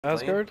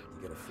Asgard?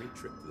 You get a free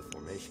trip to the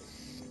formation.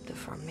 The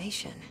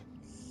formation?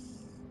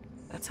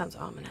 That sounds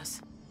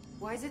ominous.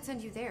 Why does it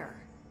send you there?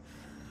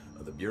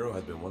 The Bureau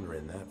had been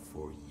wondering that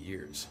for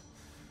years.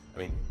 I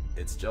mean,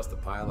 it's just a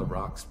pile of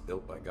rocks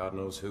built by God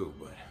knows who,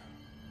 but...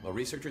 Well,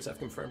 researchers have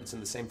confirmed it's in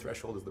the same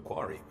threshold as the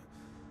quarry.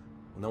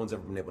 Well, no one's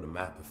ever been able to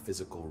map a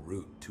physical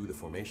route to the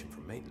formation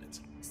for maintenance.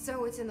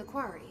 So it's in the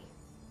quarry.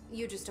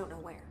 You just don't know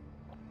where.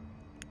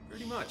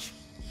 Pretty much.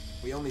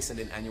 We only send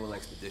in annual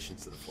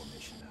expeditions to the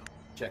formation now.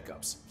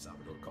 Checkups,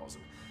 Salvador calls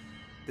them.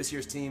 This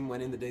year's team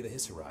went in the day the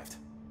hiss arrived.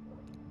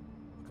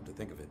 Come to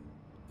think of it,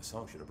 the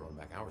song should have brought them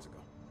back hours ago.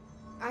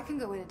 I can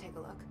go in and take a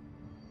look.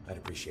 I'd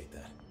appreciate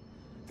that.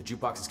 The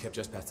jukebox is kept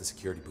just past the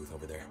security booth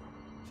over there.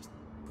 Just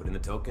put in the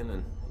token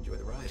and enjoy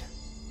the ride.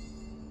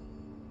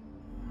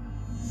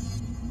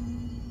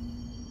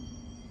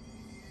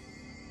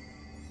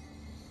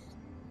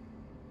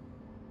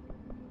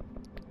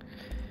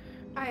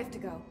 I have to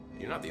go.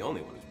 You're not the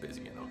only one who's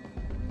busy, you know.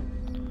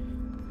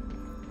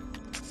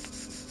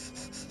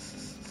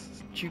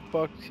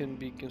 Jukebox can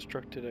be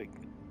constructed at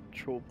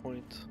control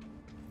points.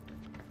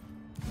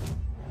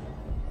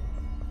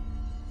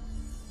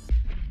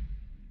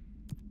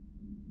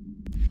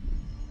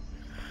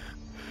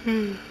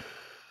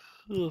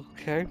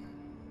 Okay.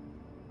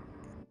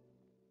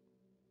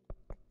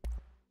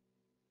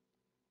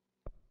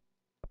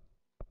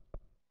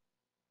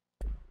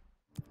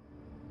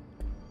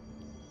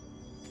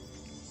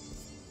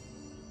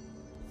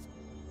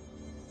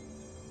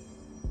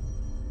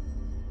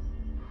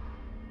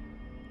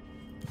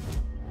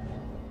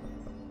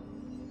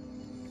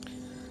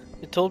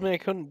 It told me I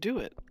couldn't do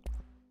it.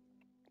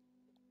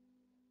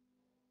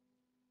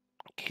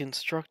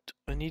 Construct.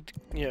 I need.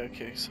 Yeah,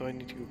 okay, so I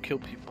need to go kill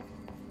people.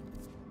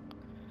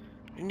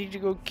 I need to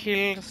go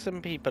kill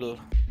some people.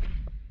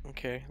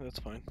 Okay, that's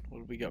fine. What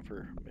do we got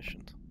for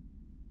missions?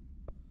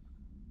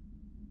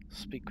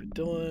 Speak with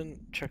Dylan.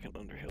 Check on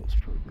Underhill's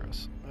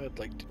progress. I'd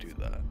like to do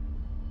that.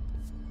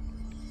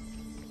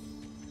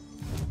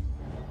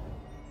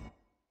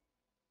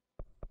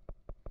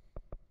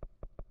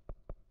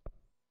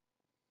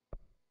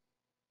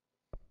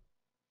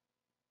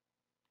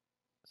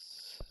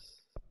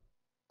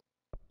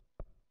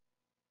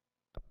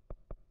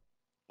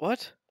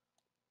 What?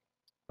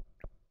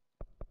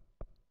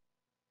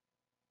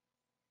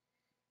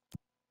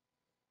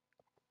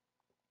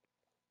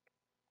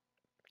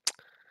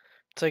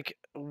 It's like,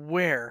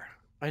 where?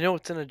 I know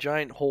it's in a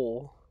giant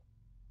hole.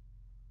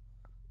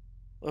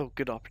 Oh,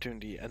 good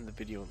opportunity to end the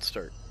video and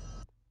start.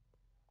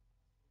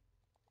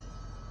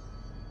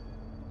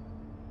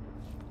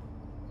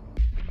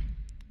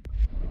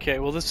 Okay,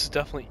 well this is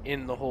definitely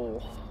in the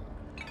hole.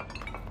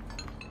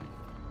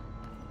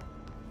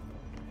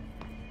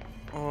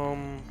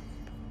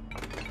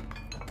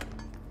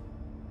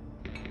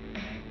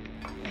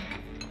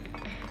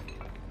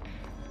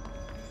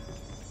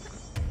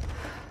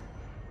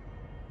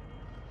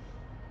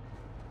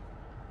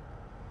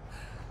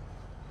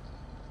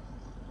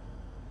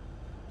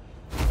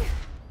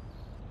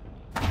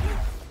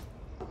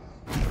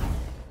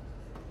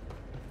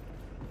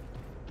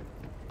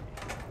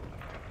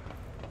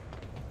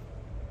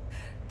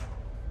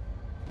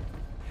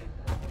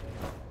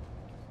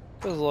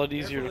 That was a lot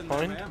easier to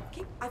find.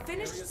 I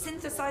finished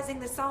synthesizing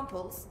the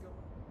samples.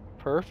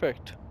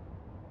 Perfect.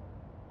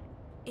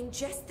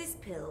 Ingest this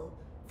pill,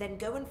 then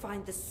go and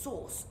find the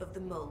source of the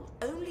mold.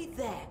 Only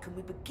there can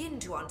we begin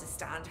to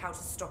understand how to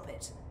stop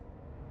it.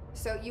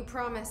 So you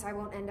promise I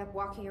won't end up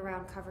walking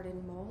around covered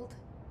in mold?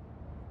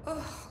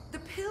 Ugh, the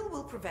pill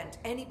will prevent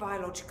any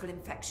biological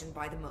infection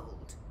by the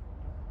mold.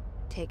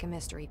 Take a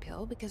mystery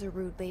pill because a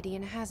rude lady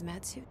in a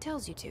hazmat suit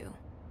tells you to.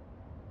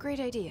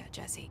 Great idea,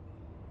 Jesse.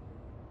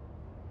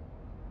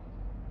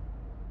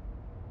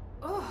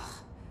 Ugh.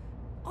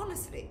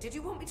 Honestly, did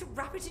you want me to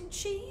wrap it in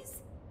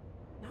cheese?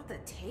 Not the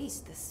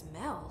taste, the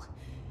smell.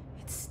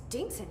 It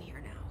stinks in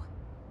here now.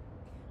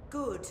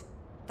 Good.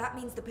 That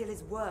means the pill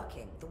is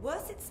working. The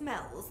worse it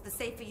smells, the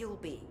safer you'll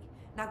be.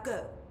 Now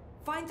go.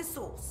 Find the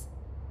source.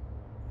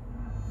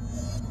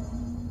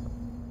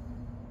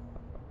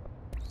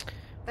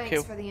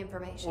 Thanks for the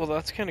information. Well,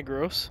 that's kind of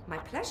gross. My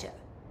pleasure.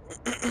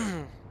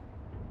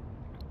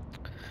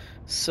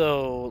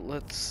 So,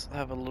 let's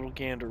have a little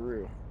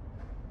gandaroo.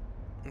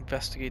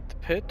 Investigate the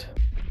pit.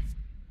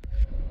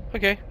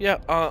 Okay, yeah,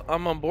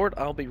 I'm on board.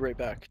 I'll be right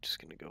back. Just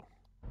gonna go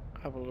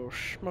have a little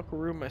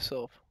schmuckaroo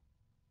myself.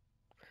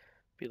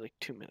 Be like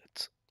 2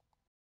 minutes.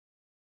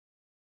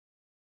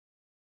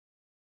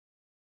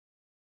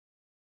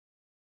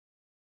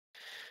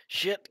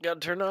 Shit, gotta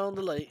turn on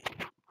the light.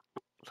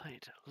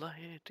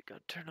 Light,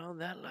 gotta turn on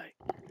that light.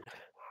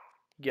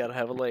 Gotta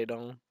have a light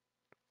on.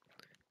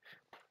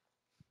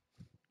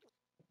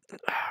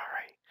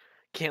 Alright.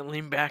 Can't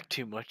lean back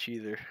too much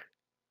either.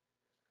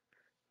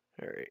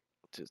 Alright,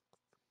 just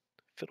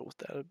fiddle with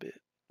that a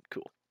bit.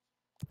 Cool.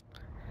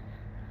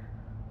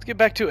 Let's get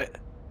back to it.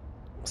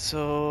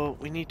 So,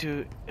 we need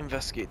to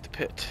investigate the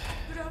pit.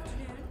 Good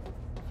afternoon.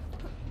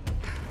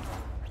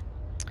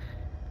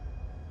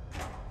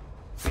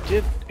 We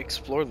did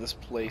explore this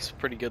place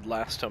pretty good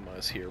last time I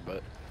was here,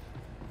 but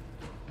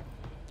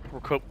we're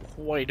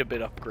quite a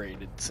bit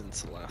upgraded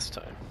since the last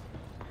time.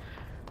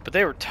 But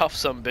they were tough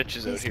some bitches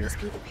out This here.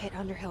 must be the pit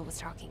Underhill was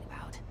talking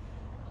about.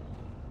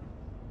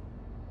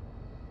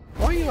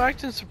 Why are you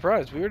acting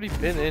surprised? We already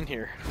been in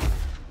here.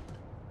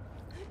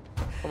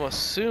 I'm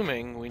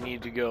assuming we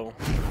need to go.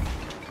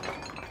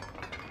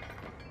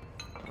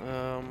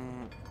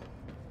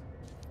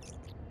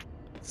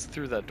 It's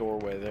through that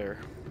doorway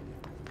there.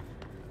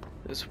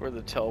 This is where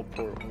the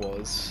teleport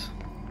was.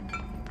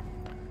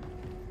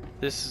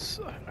 This is.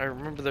 I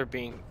remember there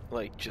being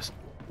like just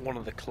one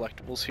of the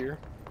collectibles here.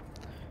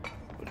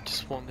 But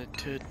just wanted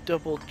to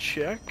double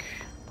check.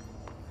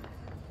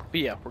 But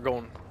yeah, we're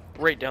going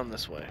right down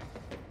this way.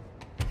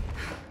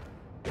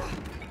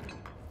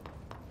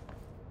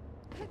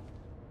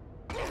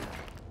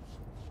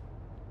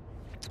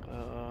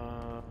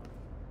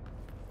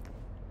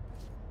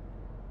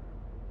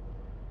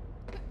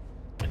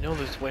 I know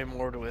there's way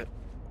more to it.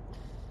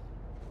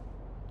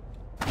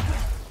 I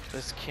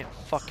just can't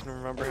fucking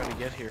remember how to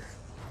get here.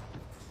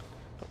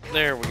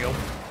 There we go.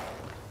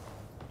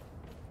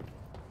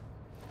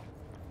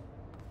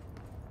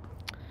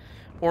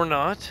 Or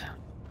not.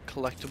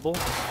 Collectible.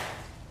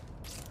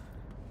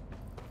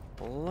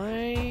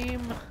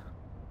 Lame.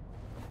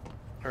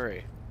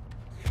 Alright.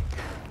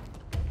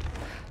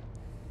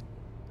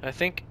 I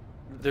think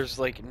there's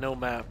like no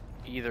map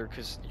either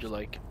because you're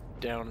like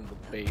down in the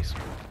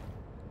basement.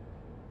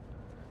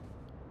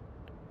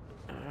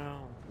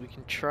 Oh, we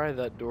can try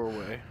that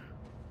doorway.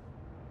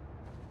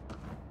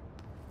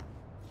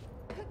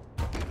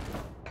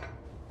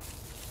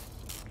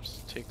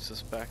 Just takes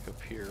us back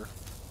up here.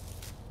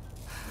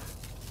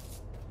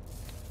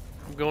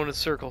 I'm going in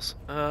circles.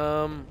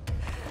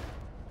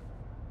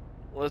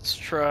 Let's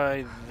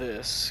try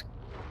this.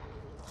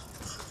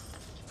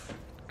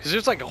 Because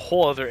there's like a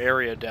whole other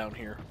area down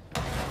here.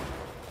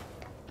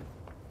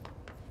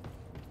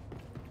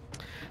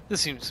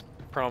 This seems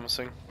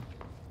promising.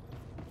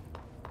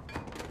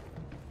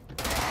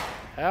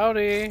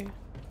 Howdy!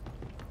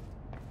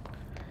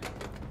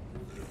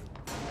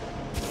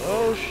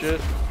 Oh shit.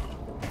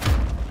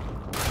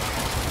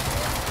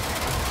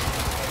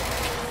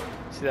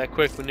 See that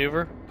quick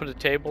maneuver? Put a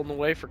table in the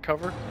way for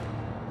cover?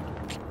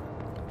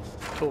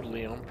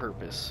 Totally on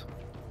purpose.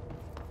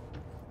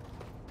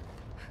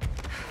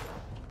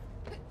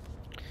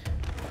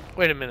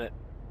 Wait a minute.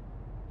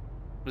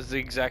 It was the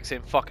exact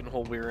same fucking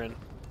hole we were in.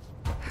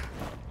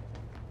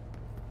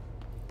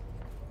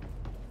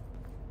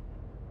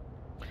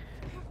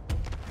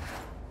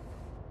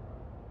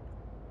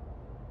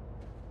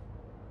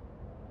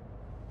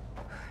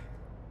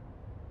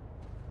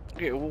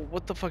 Okay, well,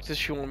 what the fuck does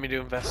she want me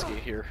to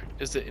investigate here?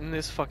 Is it in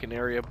this fucking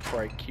area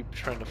before I keep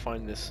trying to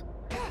find this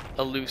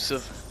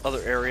elusive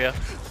other area?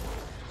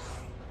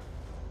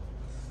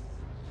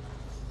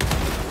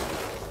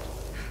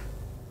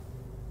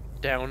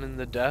 Down in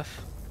the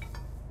death?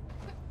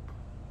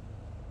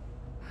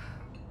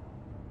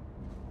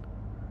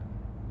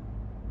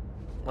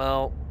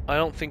 Well, I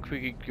don't think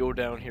we could go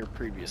down here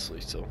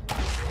previously, so...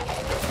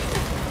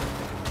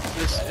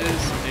 This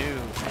is new.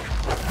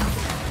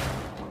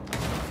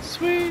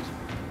 Sweet!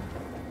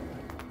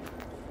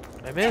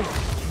 I'm in.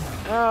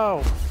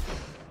 Ow!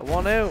 I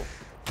want out.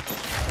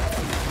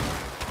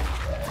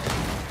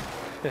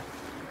 You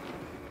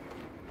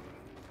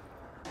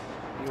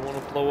want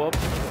to blow up?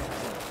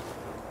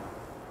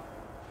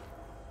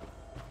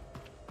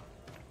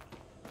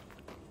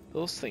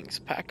 Those things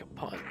pack a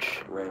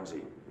punch.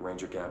 Ramsey,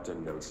 Ranger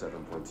Captain, note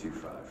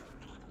 7.25.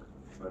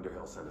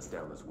 Underhill sent us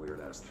down this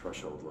weird-ass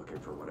threshold looking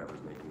for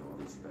whatever's making all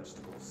these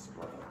vegetables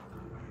sprout.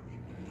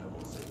 I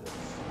will say this.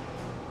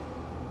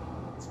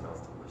 It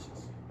smells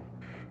delicious.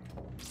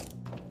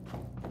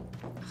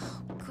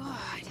 Oh,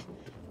 God.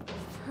 The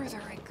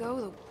further I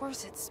go, the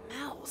worse it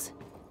smells.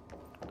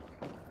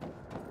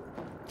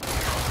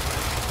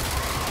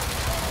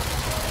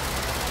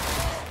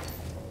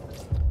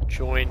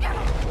 Join me.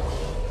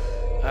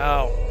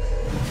 Ow.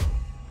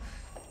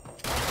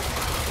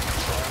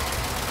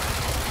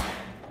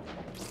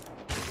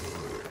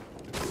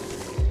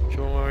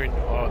 Join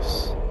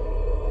us.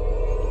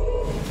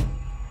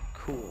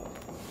 Cool.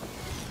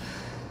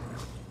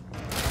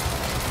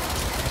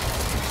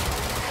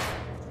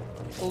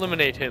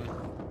 Eliminate him,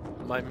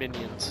 my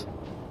minions.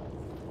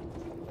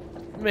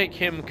 Make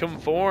him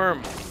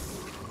conform.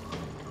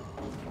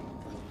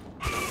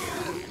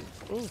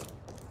 Ooh.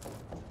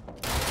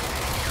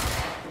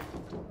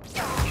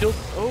 Killed.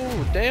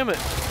 Oh, damn it.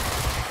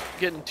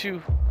 Getting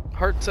too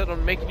heart set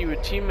on making you a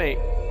teammate.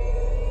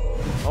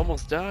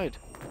 Almost died.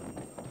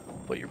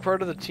 But you're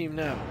part of the team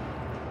now.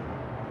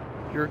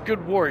 You're a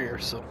good warrior,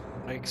 so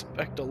I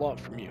expect a lot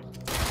from you.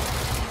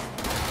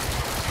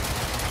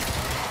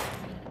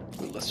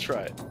 Ooh, let's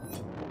try it.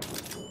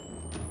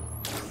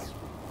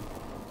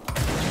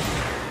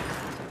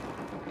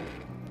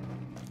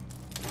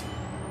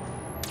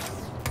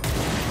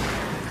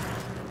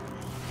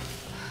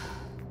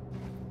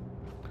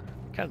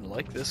 Kinda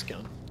like this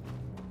gun.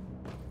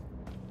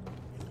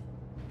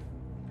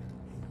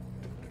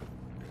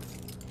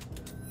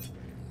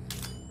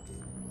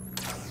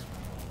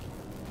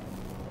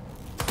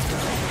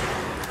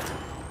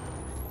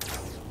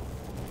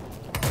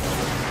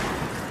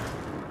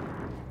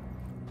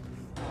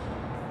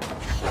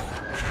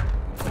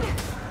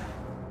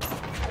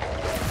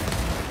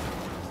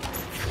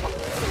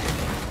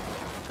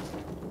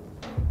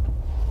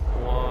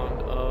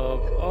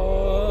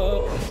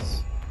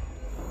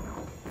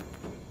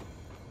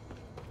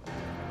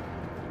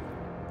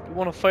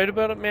 fight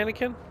about it,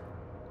 mannequin?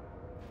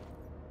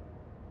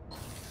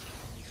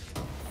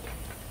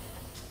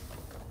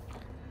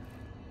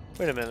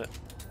 Wait a minute.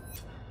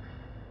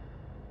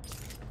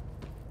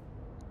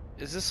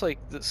 Is this like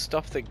the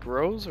stuff that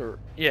grows, or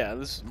yeah,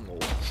 this is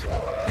mold, so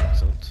that makes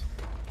sense.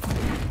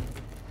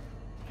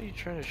 What are you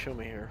trying to show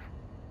me here?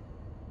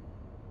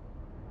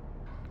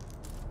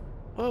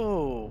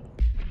 Oh,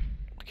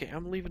 okay.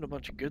 I'm leaving a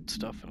bunch of good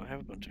stuff, and I have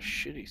a bunch of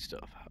shitty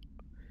stuff.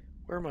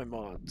 Where are my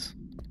mods?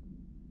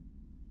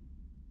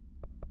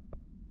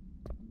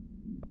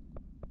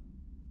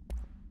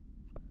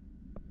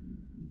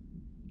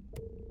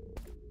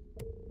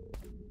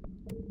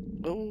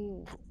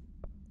 Oh,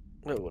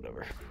 well,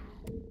 whatever.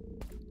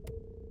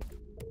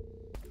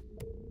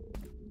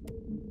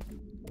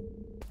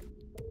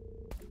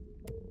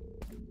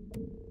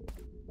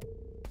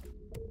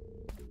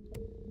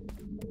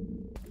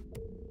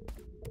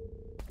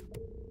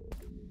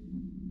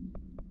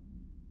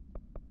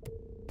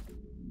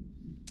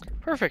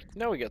 Perfect,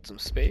 now we got some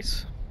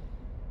space.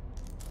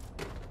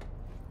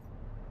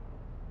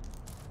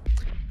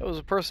 That was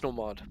a personal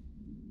mod.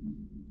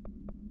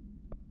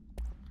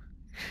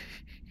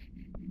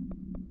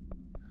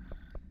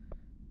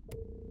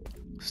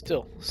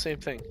 Still, same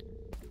thing.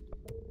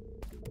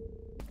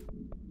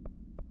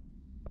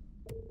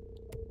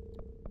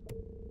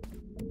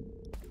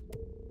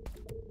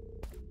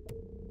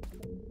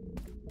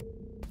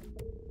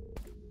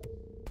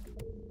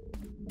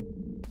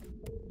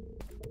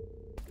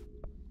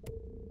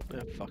 Ah,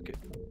 fuck it.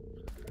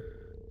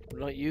 I'm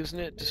not using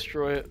it,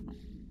 destroy it.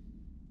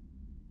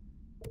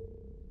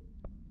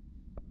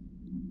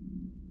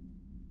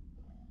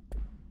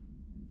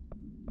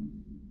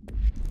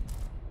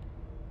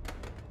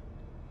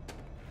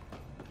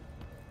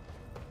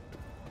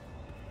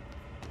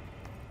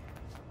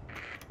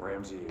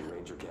 Ramsey,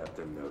 Ranger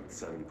Captain, note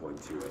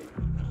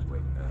 7.28.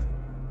 Wait,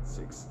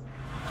 6,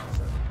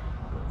 7.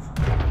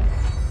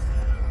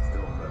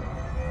 Still on the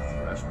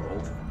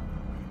threshold.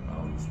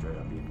 He's straight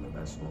up eating the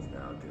vegetables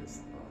now,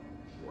 because,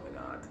 well, why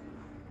not?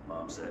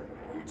 Mom said,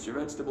 eat your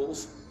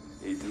vegetables.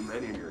 Eat too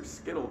many and your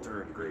skin will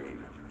turn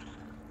green.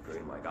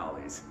 Green like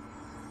Ollie's.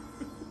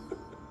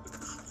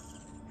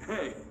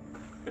 Hey,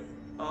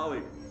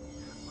 Ollie,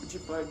 what'd you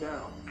find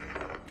now?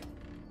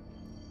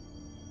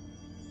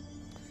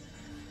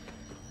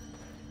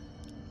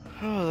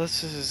 Oh,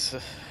 this is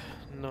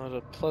not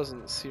a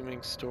pleasant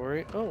seeming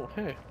story. Oh,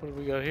 hey, what do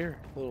we got here?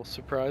 A little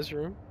surprise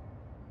room.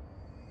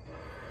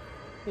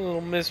 A little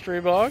mystery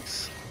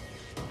box.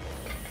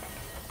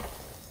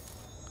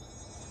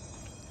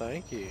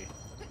 Thank you.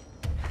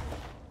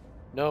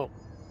 No.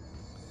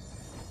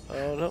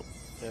 Oh, no.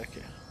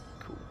 Okay,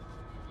 cool.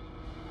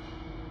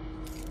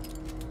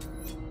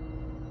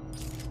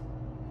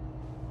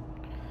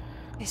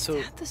 Is So-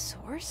 that the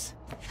source?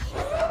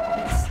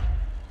 It's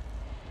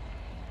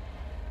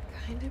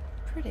kind of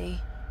pretty.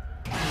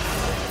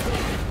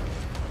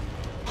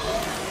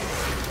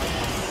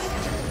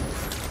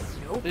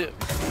 Nope. Yeah,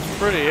 it's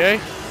pretty, eh?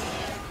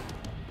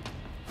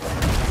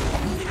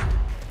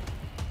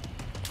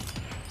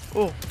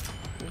 Oh,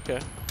 okay.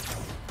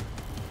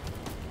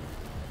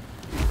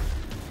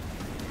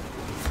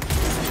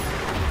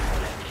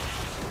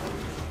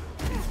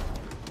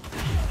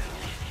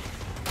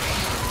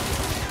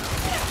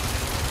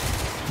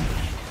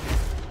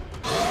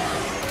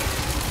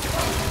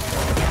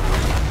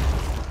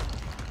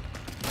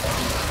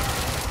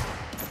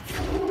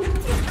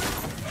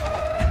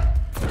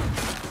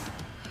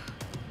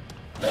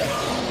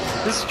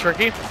 This is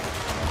tricky.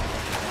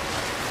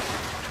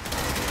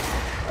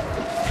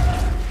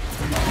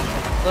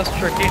 Less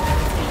tricky.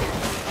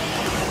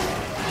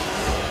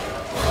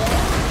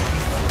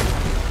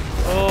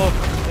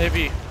 Oh,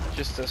 maybe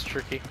just as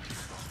tricky.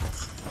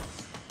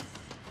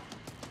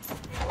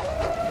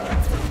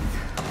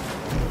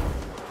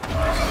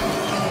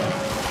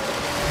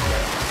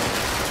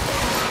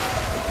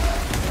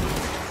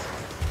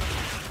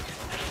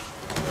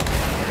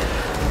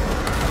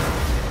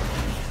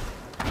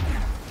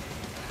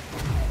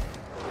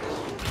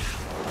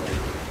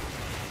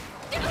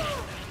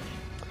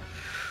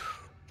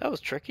 That was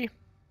tricky.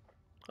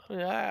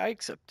 I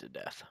accepted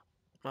death.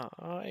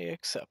 I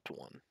accept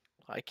one.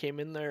 I came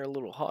in there a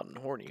little hot and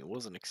horny.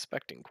 Wasn't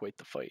expecting quite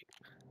the fight.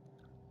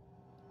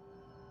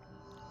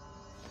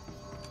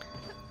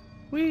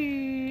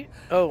 Whee!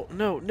 Oh,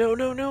 no, no,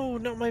 no, no!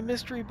 Not my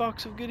mystery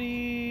box of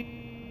goodies!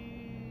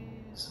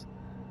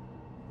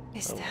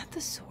 Is Oh. that the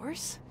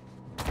source?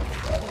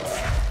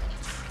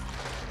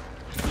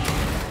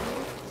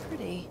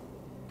 Pretty.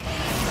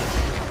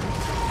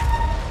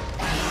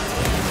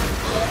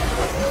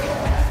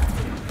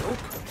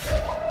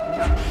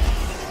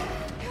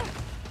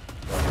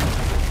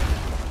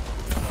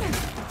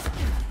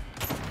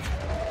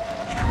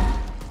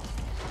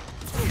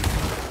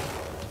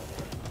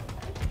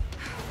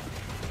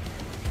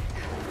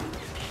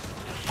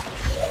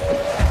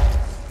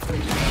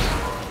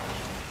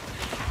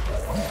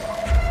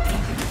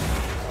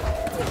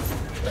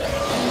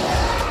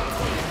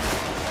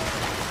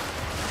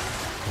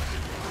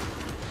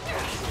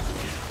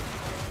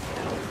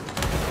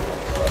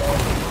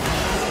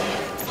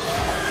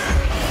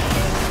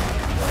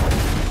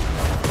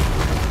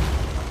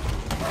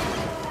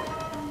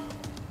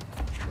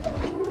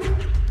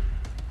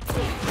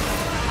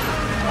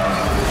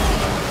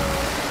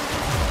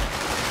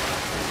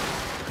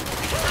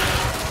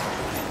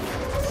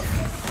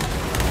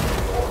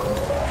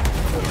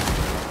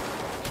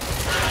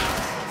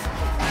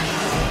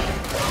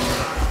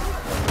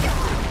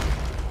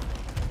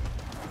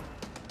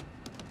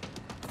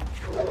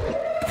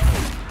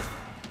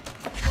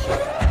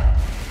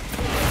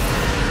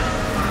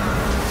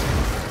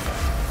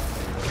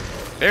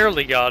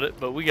 barely got it,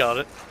 but we got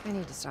it. I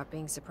need to stop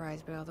being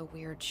surprised by all the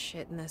weird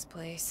shit in this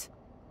place.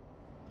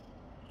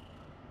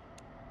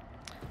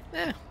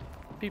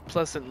 Be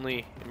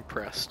pleasantly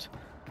impressed.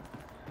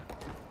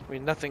 I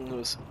mean, nothing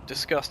was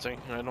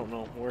disgusting. I don't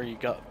know where you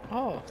got.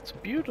 Oh, it's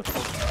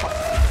beautiful.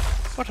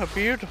 What a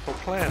beautiful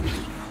plant.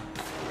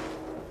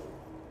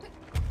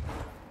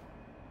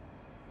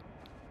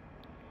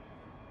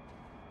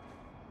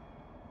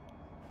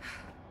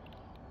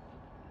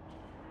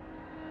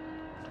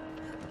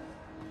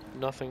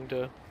 Nothing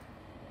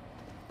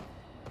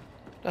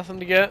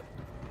to get.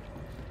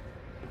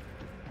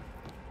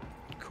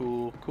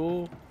 Cool,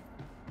 cool.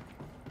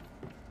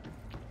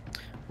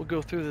 We'll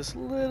go through this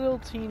little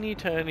teeny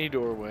tiny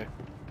doorway.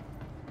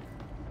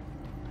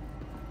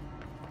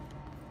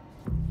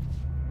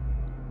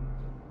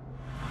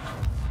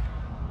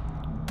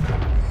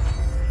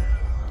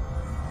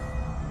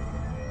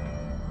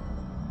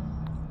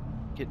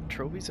 Getting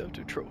trophies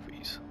after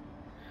trophies.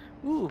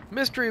 Ooh,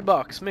 mystery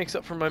box makes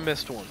up for my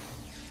missed one.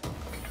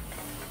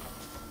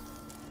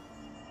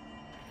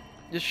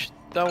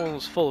 That one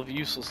was full of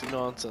useless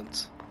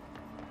nonsense.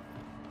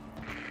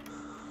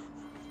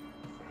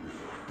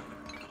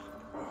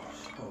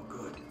 Oh,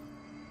 good.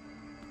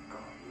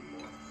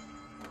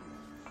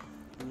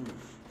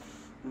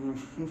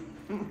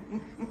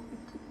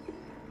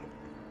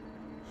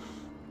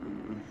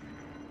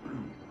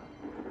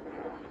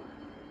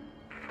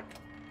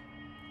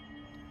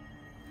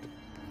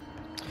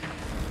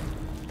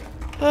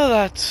 Oh,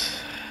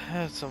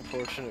 that's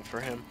unfortunate for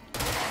him.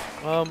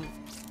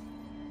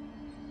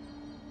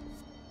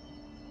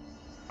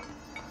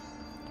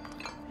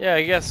 Yeah,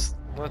 I guess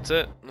that's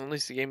it. At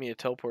least he gave me a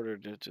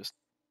teleporter to just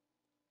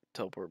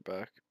teleport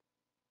back.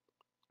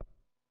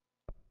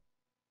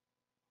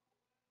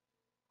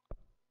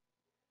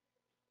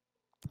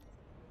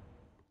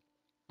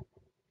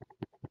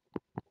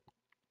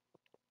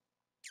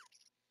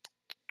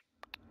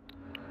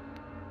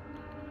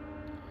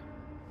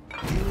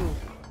 Ooh.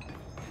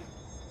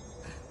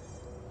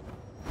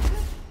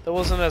 That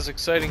wasn't as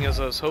exciting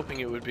as I was hoping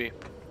it would be.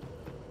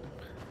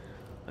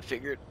 I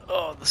figured,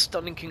 oh, the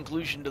stunning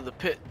conclusion to the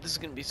pit. This is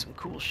gonna be some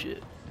cool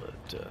shit,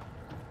 but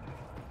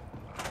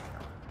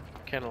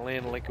kind of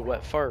landed like a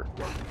wet fart.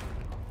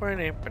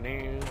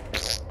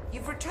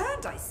 You've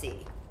returned, I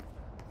see.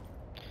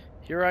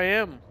 Here I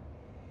am.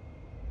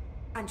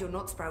 And you're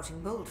not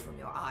sprouting mold from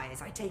your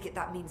eyes. I take it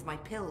that means my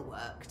pill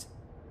worked.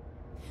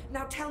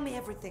 Now tell me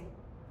everything.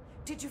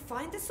 Did you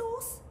find the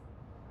source?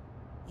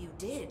 You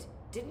did,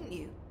 didn't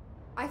you?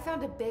 I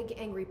found a big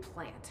angry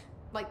plant.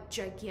 Like,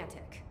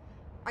 gigantic.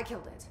 I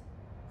killed it.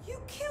 You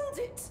killed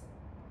it!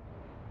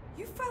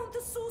 You found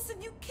the source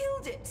and you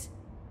killed it!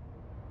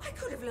 I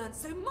could have learned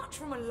so much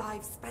from a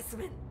live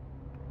specimen.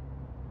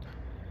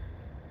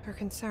 Her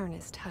concern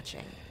is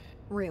touching.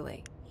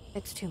 Really,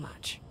 it's too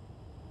much.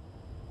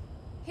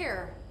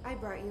 Here, I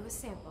brought you a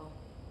sample.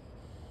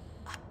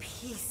 A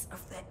piece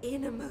of the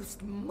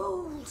innermost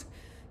mold.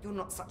 You're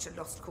not such a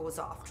lost cause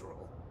after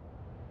all.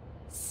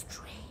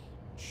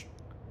 Strange.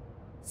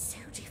 So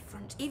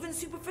different, even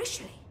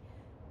superficially.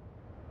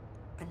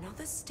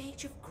 Another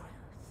stage of growth,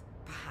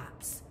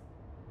 perhaps.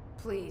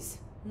 Please,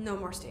 no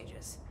more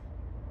stages.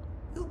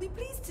 You'll be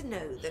pleased to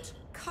know that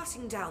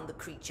cutting down the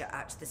creature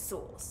at the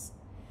source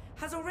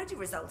has already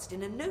resulted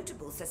in a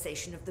notable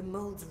cessation of the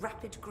mold's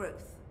rapid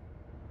growth.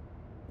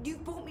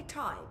 You've bought me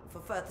time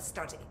for further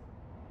study.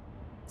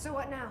 So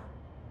what now?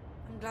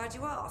 I'm glad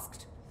you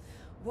asked.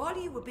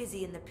 While you were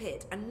busy in the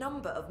pit, a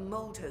number of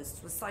mold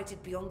hosts were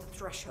sighted beyond the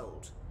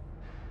threshold.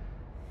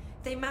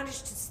 They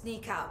managed to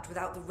sneak out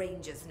without the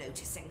rangers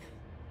noticing.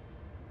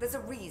 There's a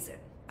reason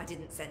I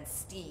didn't send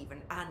Steve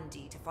and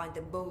Andy to find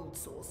the mold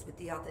source with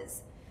the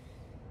others.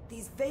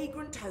 These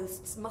vagrant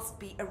hosts must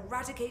be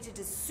eradicated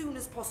as soon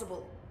as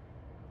possible.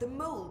 The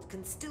mold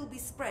can still be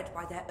spread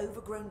by their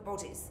overgrown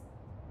bodies.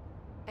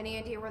 Any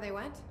idea where they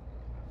went?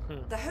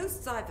 The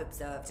hosts I've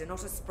observed are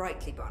not a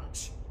sprightly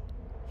bunch.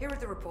 Here are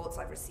the reports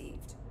I've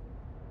received.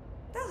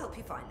 They'll help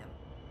you find them.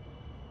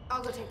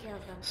 I'll go take care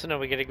of them. So now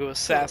we gotta go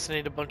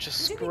assassinate a bunch of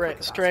You did be quick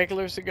about it.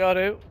 stragglers that got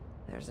out.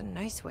 There's a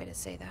nice way to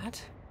say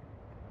that.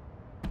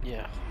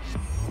 Yeah.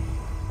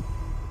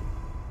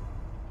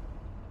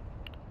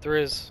 There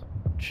is.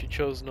 She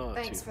chose not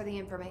Thanks to. for the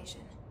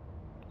information.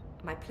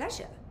 My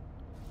pleasure.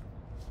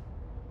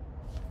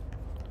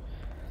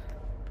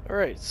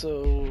 Alright,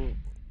 so...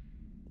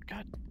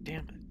 God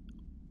damn it.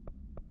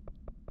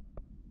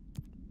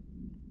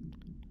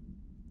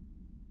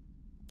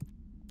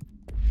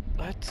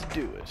 Let's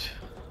do it.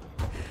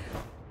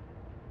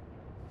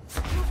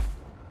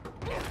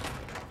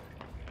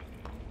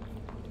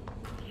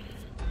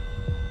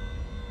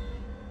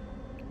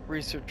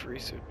 Research,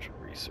 research,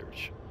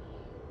 research.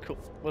 Cool,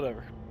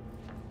 whatever.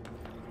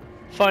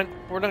 Fine,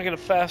 we're not gonna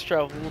fast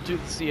travel, we'll do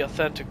this the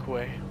authentic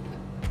way.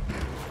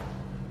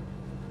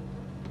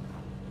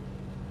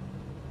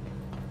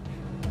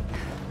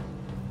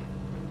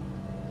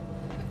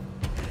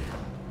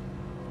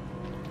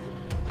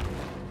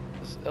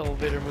 This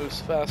elevator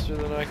moves faster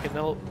than I can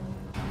help.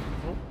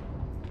 Oh.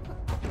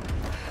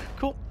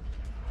 Cool.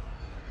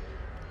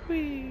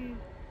 Whee!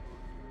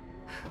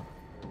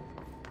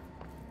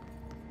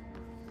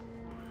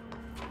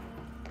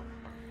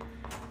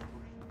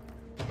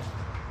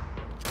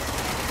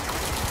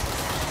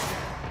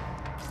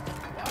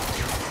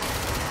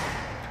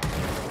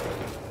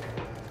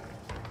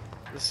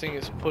 This thing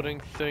is putting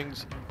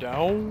things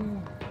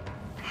down.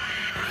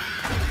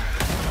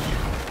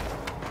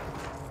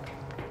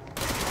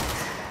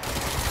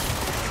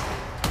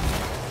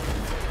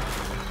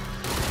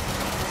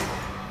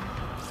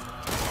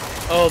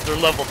 Oh, they're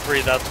level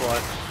 3, that's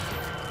why.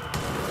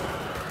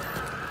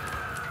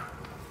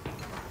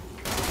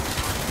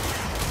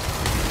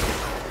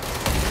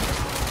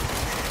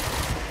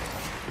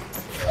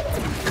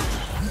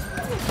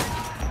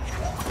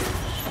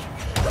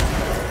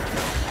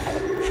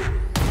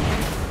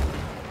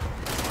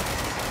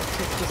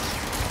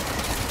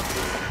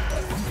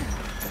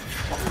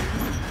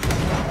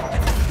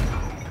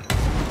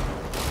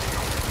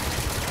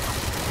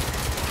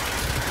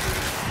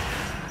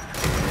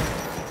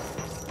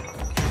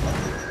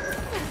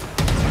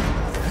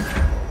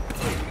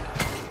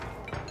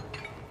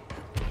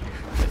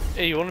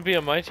 Hey, you want to be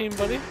on my team,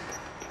 buddy?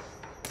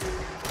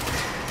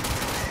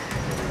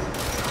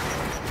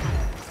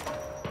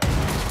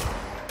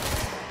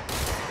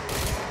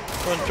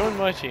 Come on, join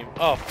my team.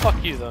 Oh,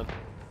 fuck you then.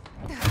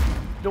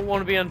 Don't want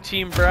to be on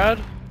Team Brad?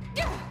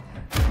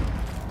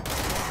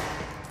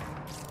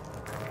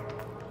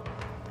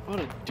 What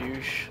a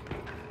douche.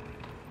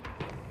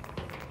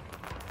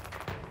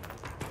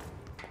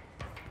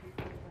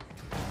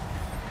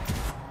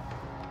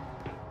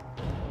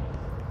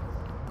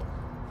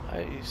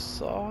 I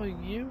saw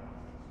you.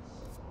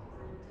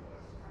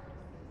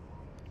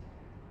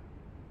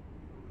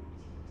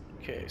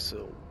 Okay,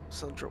 so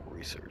Central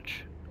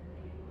Research.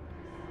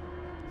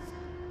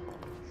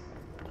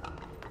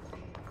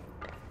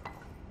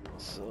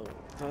 So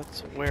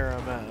that's where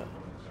I'm at.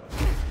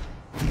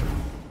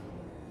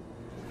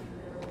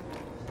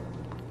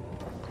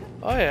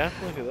 Oh yeah,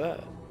 look at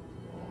that.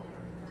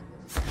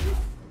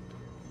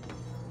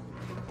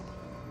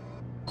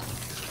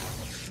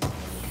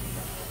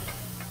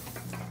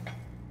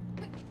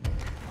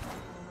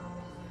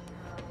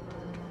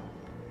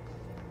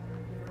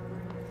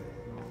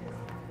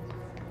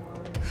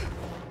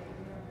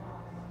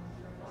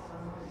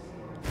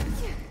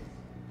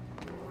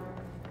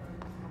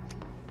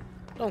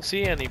 I don't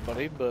see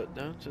anybody, but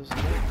that does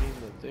not mean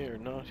that they are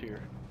not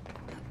here.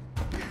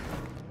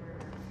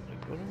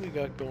 Like, what do we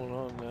got going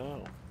on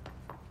now?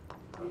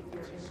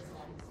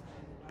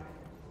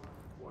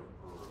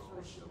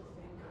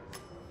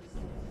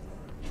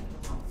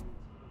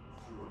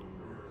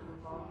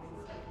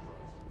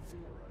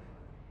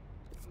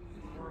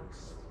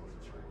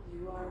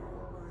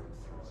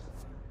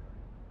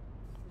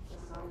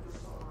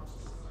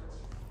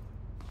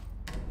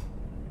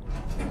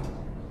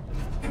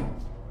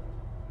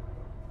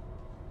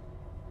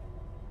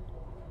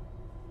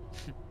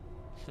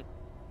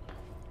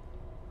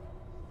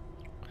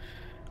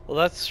 Well,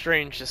 that's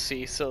strange to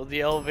see. So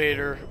the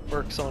elevator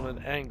works on an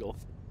angle.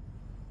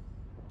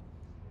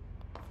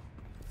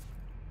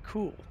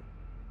 Cool.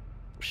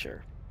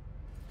 Sure.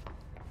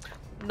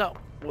 Not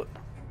what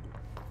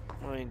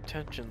my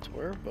intentions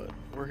were, but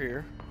we're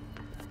here.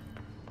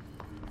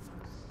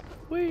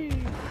 Whee!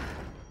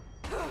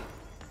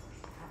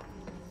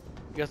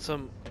 Got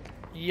some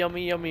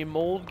yummy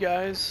mold,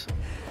 guys.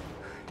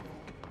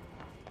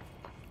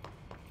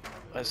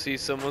 I see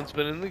someone's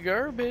been in the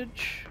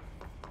garbage.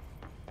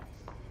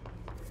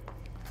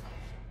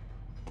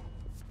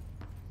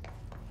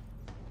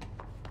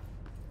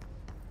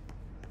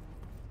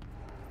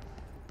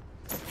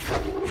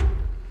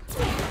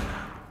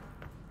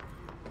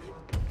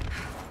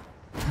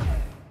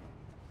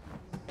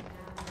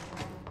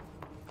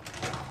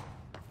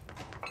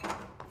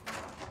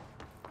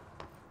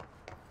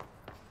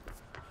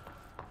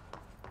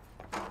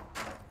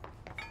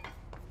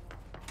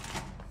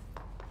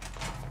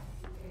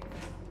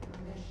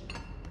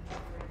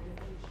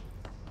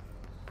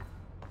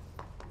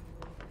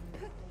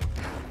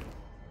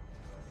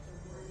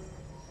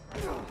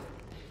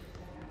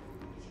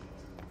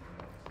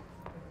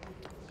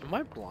 Am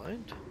I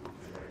blind?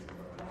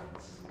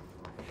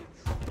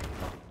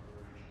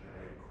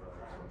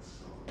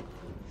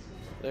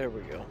 There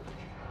we go.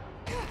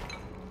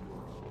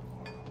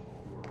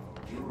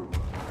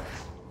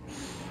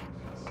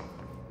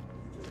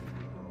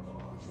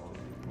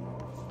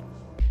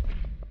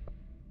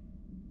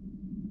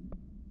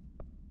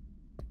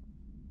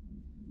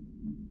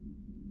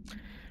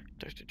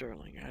 Dr.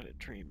 Darling, I had a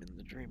dream. In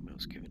the dream, I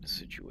was given a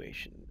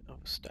situation of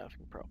a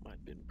staffing problem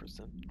I'd been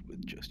presented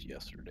with just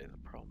yesterday. The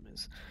problem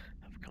is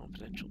of a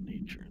confidential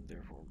nature and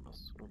therefore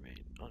must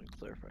remain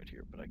unclarified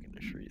here, but I can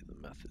assure you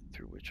the method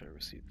through which I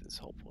received this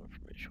helpful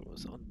information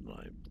was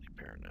undeniably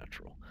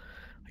paranatural.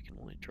 I can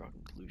only draw a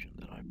conclusion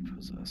that I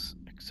possess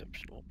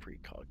exceptional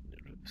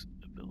precognitive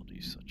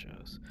abilities such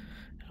as,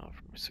 and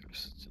offer my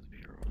services to the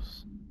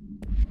bureaus.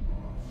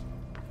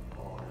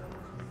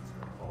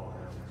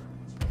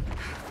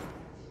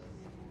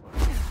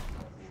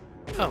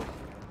 Oh.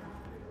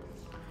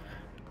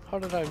 How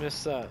did I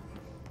miss that?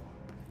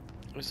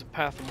 There's a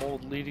path of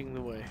mold leading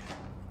the way.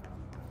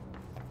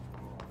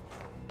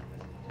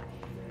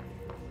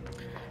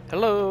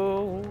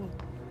 Hello!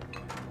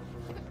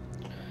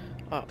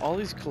 All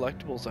these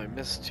collectibles I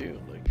missed too,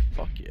 like,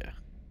 fuck yeah.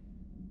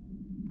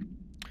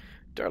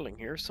 Darling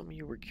here, some of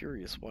you were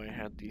curious why I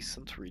had these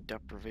sensory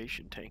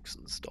deprivation tanks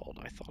installed.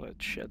 I thought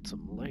I'd shed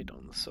some light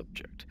on the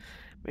subject.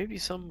 Maybe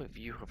some of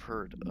you have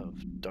heard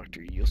of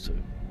Dr. Yusuf.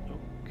 Oh,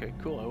 okay,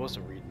 cool, I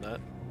wasn't reading that.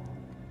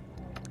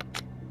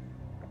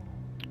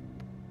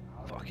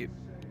 Fuck it.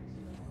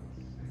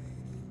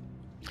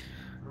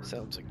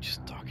 Sounds like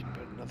just talking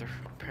about another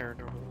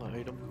paranormal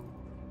item.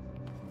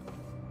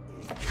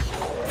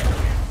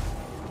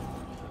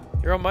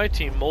 You're on my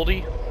team,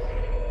 Moldy.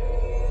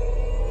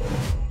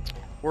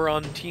 We're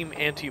on Team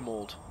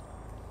Anti-Mold.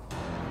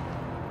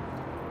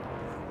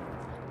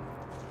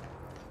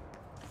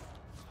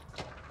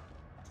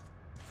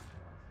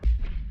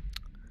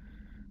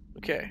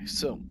 Okay,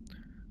 so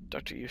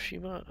Dr.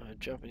 Yoshima, a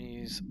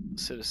Japanese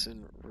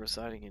citizen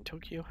residing in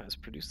Tokyo, has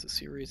produced a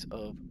series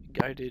of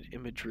guided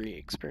imagery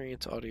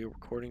experience audio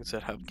recordings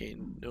that have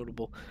gained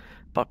notable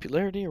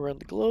popularity around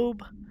the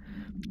globe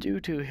due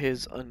to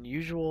his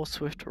unusual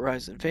swift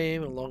rise in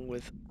fame, along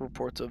with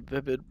reports of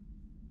vivid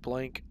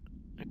blank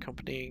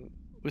accompanying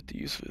with the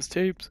use of his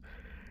tapes,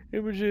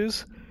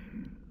 images,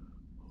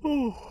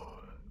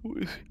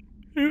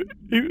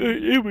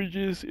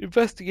 images.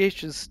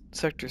 Investigations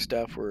sector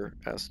staff were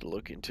asked to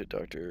look into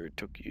Dr.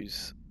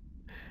 Tokyo's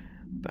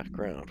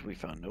background. We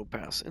found no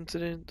past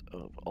incident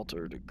of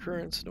altered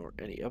occurrence nor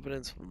any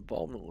evidence of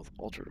involvement with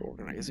altered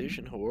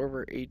organization.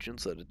 However,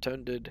 agents that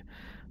attended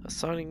a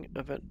signing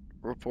event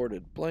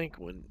reported blank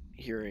when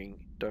hearing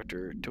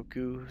Dr.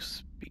 Tokyo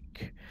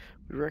speak.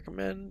 We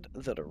recommend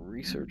that a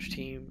research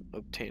team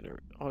obtain an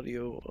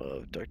audio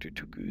of Dr.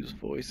 Tokyo's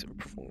voice and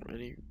perform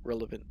any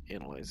relevant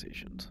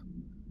analyzations.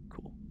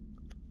 Cool.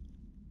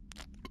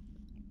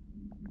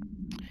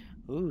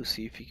 Ooh,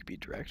 see if he could be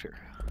director.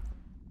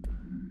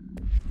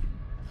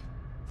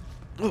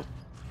 Oh,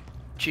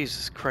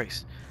 Jesus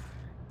Christ.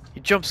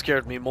 You jump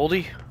scared me,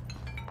 Moldy.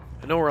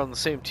 I know we're on the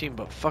same team,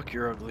 but fuck,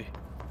 you're ugly.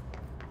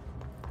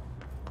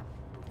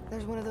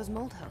 There's one of those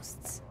mold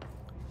hosts.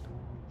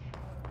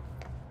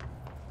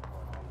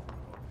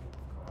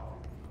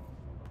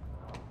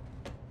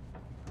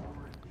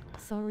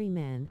 Sorry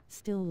man,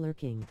 still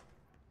lurking.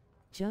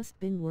 Just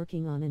been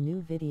working on a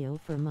new video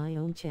for my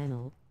own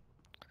channel.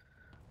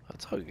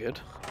 That's all good.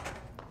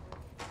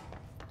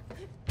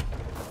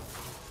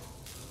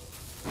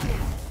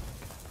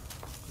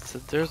 So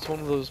there's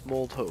one of those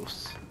mold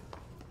hosts.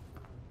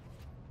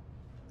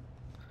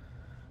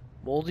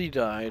 Moldy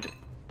died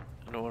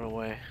and went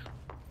away.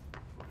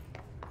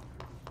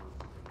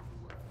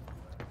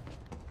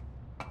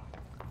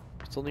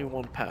 There's only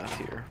one path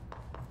here.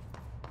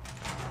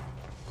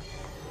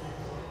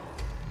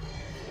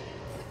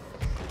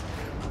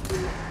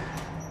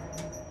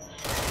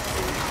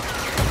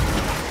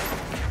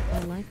 I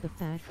like the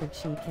fact that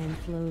she can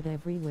float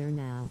everywhere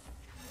now.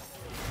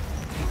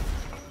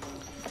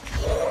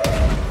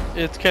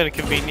 It's kind of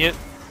convenient.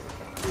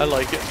 I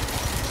like it.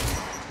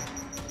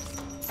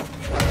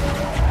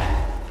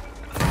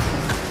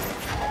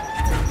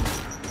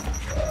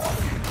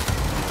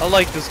 I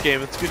like this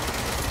game. It's good.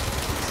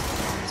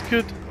 It's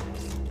good.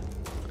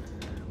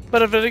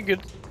 But very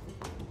good.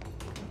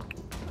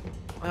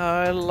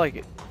 I like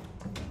it.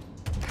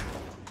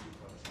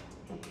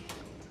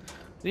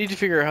 Need to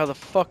figure out how the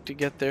fuck to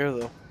get there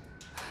though.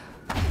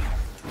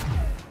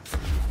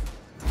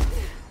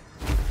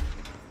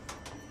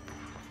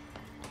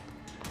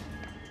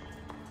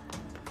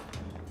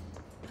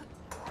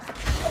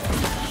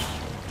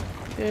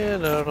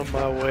 Get out of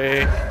my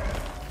way.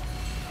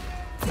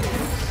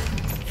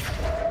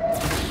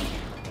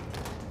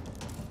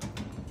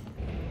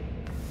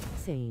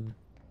 Same.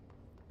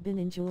 Been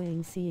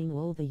enjoying seeing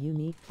all the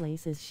unique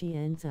places she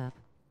ends up.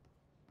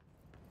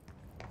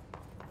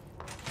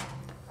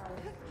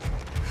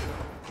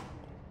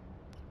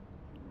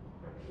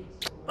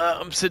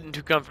 I'm sitting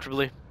too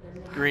comfortably.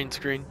 Green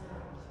screen.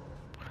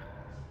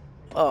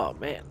 Oh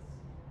man.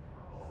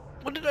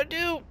 What did I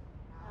do?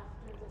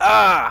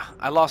 Ah!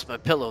 I lost my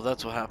pillow,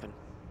 that's what happened.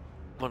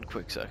 One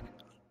quick sec.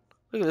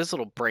 Look at this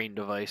little brain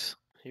device.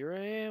 Here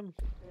I am.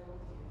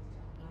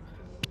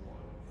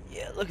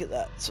 Yeah, look at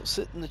that. So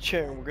sit in the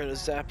chair and we're gonna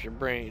zap your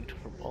brain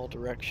from all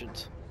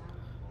directions.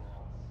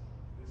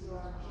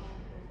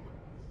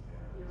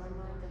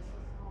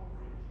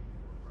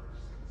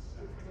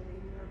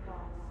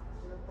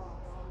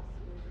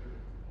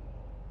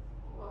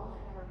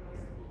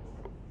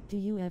 Do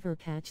you ever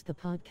catch the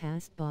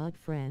podcast Bog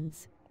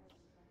Friends?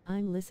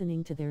 I'm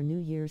listening to their New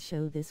Year's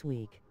show this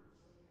week.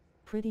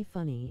 Pretty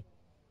funny.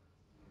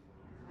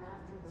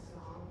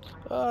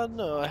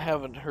 No, I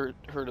haven't heard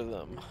of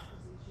them.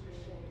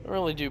 I don't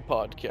really do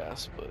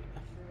podcasts, but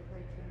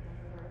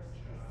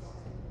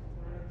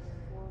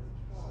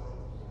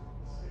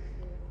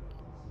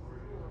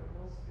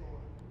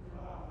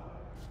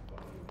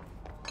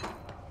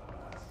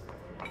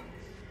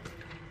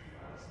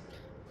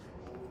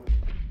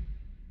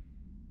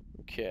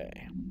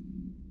Okay.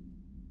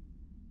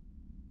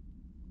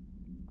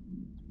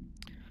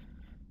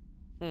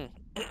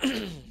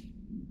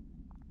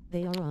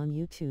 They are on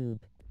YouTube.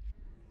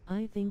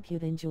 I think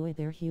you'd enjoy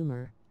their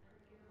humor.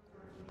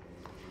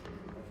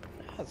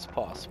 That's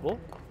possible.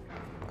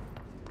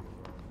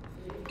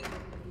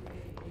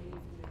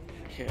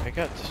 Okay, I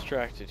got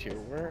distracted here.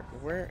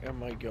 Where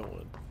am I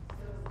going?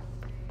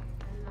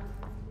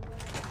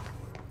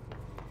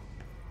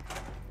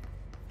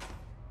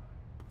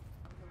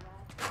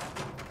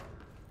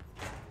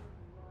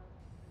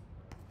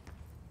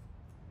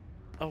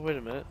 Oh, wait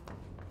a minute.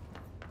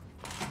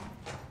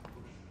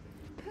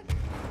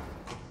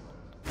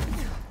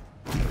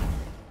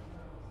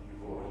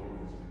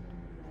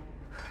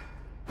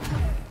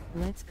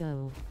 Let's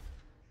go.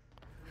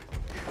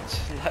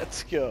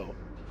 Let's go.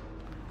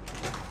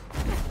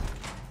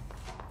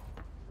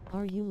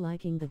 Are you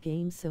liking the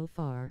game so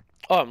far?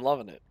 Oh, I'm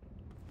loving it.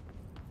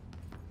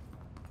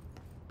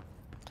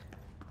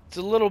 It's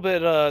a little bit,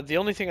 the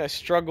only thing I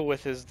struggle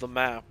with is the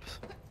map.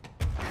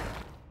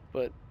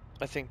 But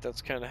I think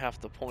that's kind of half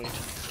the point.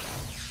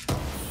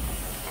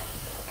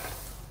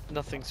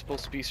 Nothing's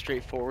supposed to be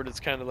straightforward. It's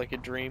kind of like a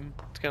dream.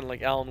 It's kind of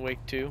like Alan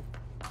Wake 2.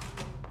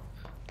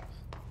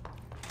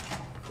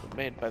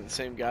 Made by the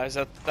same guys.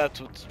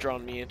 That's what's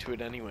drawn me into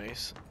it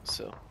anyways.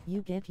 So.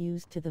 You get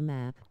used to the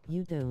map,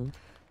 you don't.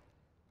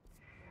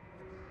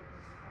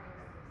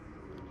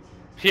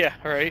 Yeah,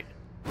 right.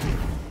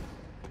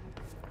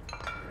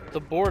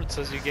 The board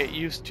says you get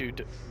used to.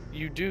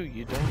 You do.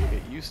 You don't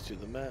get used to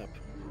the map.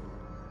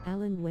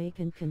 Alan Wake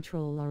and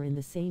Control are in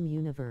the same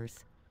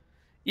universe.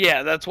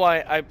 Yeah, that's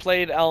why I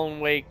played Alan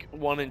Wake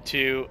 1 and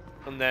 2,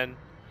 and then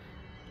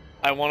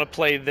I want to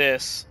play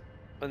this,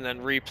 and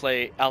then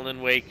replay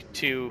Alan Wake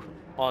 2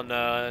 on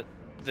the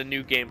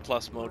new Game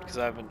Plus mode, because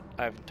I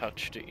haven't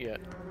touched it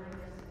yet.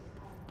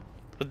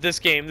 But this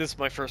is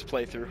my first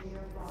playthrough.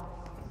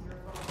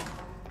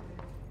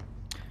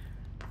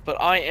 But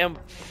I am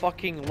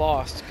fucking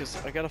lost,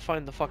 because I gotta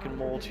find the fucking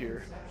mold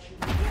here.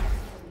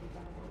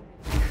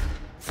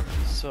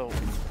 So...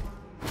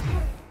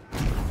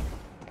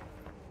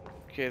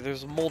 Okay,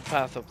 there's a mold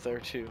path up there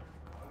too.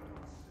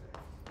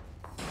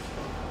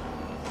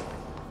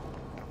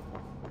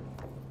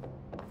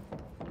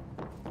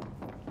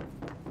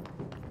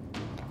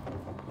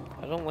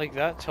 I don't like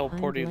that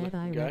teleporty I'm glad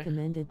I guy.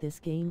 recommended this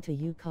game to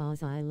you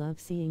cause I love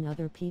seeing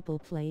other people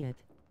play it.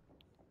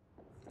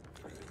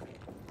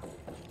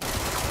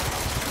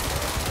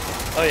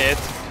 Oh yeah,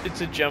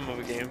 it's a gem of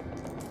a game.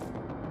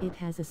 It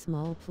has a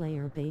small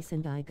player base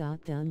and I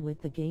got done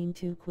with the game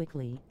too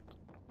quickly.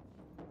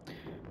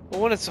 But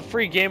when it's a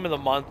free game of the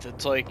month,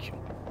 it's like,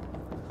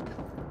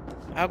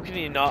 how can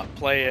you not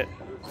play it?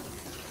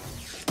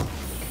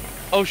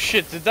 Oh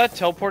shit, did that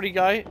teleporty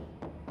guy?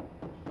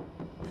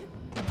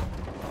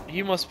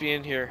 He must be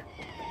in here.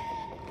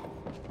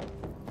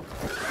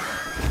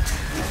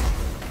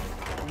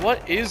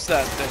 What is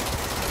that thing?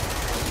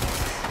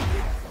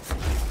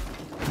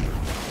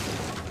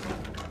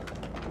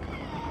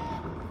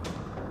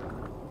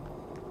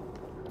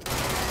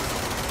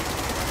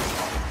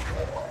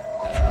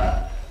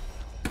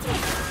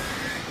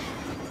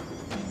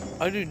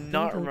 I do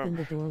not Don't remember. open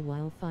the door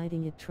while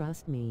fighting it,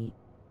 trust me.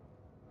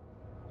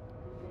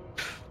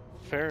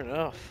 Fair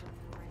enough.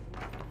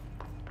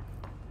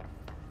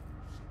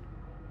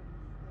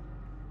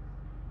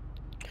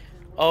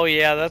 Oh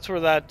yeah, that's where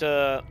that,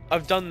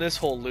 I've done this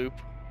whole loop.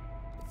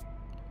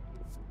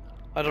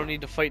 I don't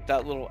need to fight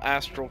that little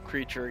astral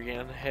creature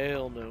again.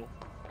 Hell no.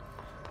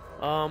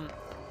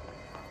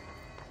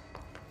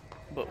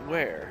 But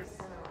where?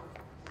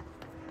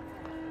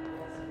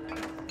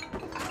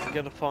 I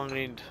gotta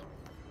find...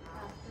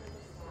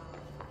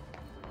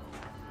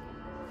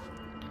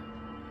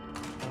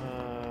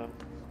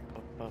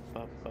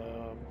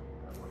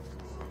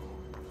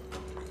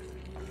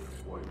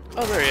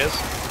 Oh, there he is.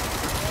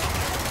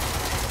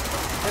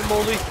 Hey,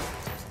 Moldy.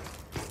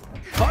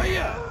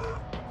 Hiya!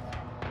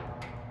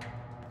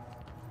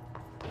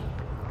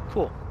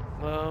 Cool.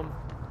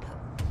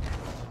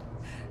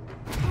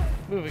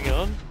 Moving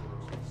on.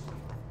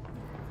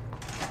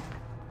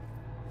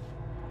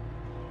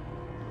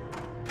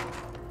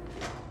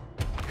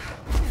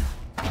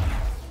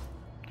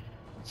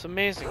 It's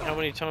amazing how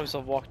many times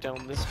I've walked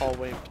down this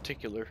hallway in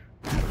particular.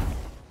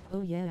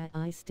 Oh yeah,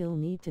 I still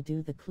need to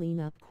do the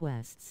cleanup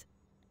quests.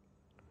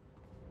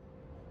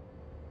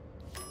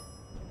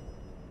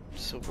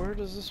 So where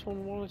does this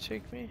one want to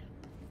take me?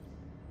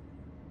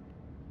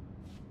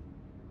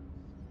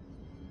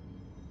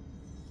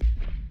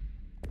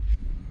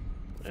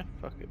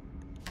 Fuck it.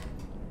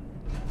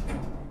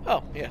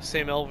 Oh, yeah,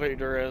 same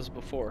elevator as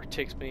before.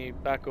 Takes me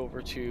back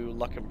over to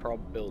luck and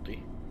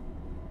probability.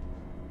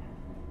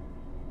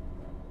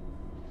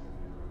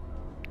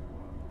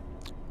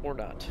 Or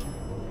not.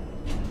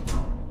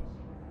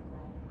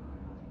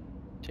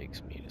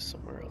 Takes me to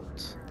somewhere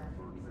else.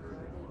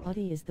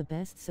 Audie is the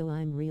best, so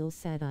I'm real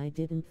sad I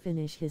didn't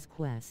finish his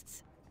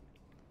quests.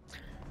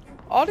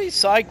 Audie's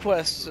side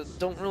quests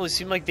don't really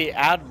seem like they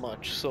add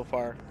much so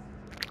far.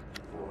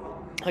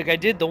 Like, I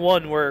did the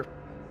one where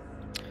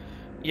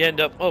You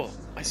end up... Oh,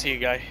 I see a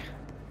guy.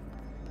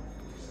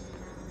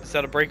 Is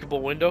that a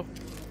breakable window?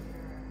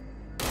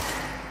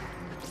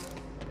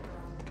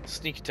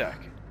 Sneak attack.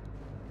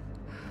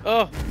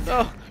 Oh,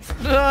 no!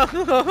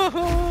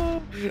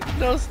 No!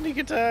 No sneak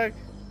attack!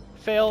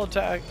 Fail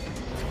attack.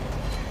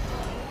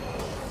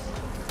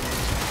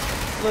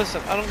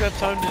 Listen, I don't got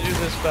time to do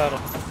this battle.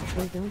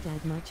 They don't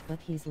add much, but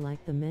he's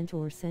like the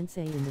mentor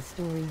sensei in the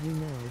story, you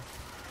know.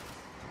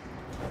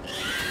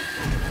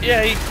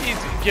 Yeah,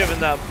 he's given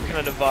that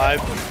kind of vibe.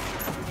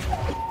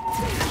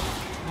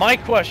 My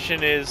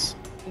question is,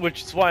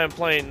 which is why I'm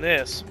playing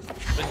this,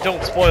 and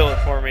don't spoil it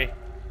for me,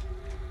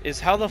 is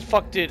how the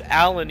fuck did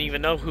Alan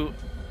even know who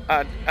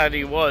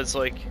Addy was?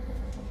 Like,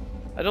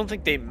 I don't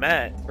think they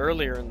met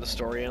earlier in the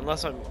story,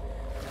 unless I'm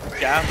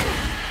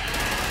gaffing.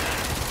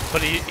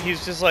 But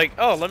he's just like,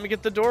 oh, let me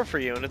get the door for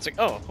you. And it's like,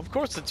 oh, of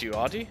course it's you,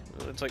 Audie.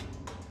 And it's like,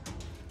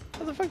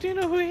 how the fuck do you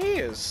know who he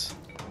is?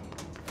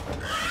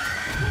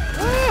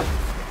 Ah!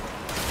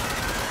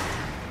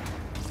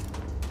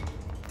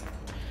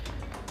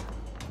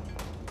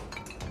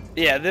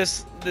 Yeah,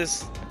 this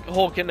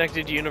whole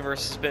connected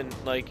universe has been,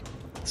 like,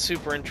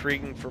 super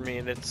intriguing for me,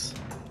 and it's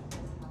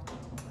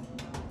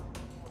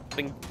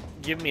been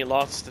giving me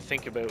lots to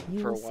think about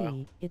for a while.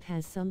 See, it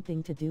has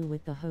something to do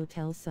with the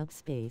hotel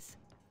subspace.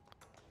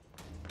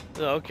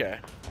 Oh, okay.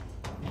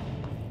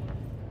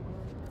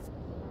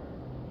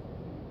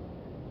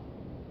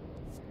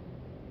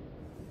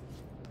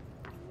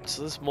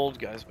 So this mold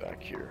guy's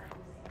back here.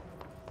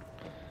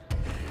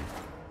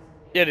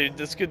 Yeah, dude,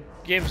 this good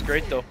game's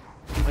great though.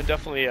 I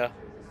definitely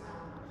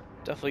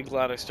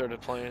glad I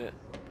started playing it.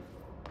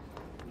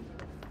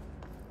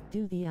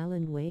 Do the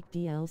Alan Wake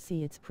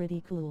DLC, it's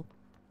pretty cool.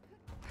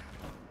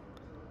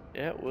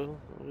 Yeah, we'll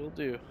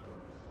do.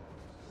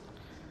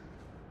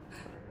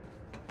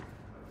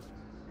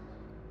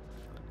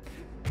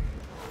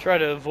 Try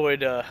to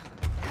avoid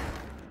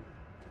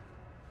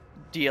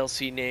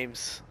DLC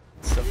names,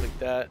 stuff like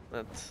that.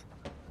 That's...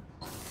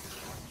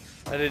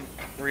 I didn't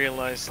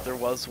realize there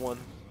was one.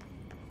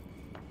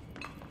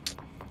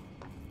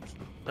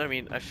 I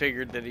mean, I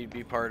figured that he'd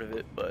be part of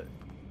it, but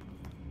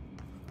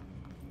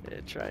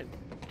yeah, trying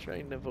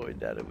to avoid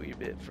that a wee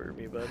bit for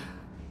me, bud.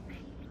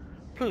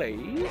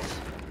 Please.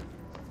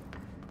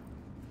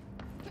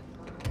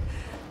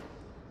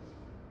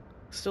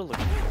 Still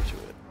looking forward to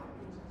it.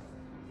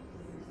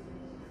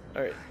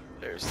 Alright,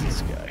 there's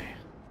this guy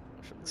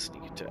for the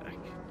sneak attack.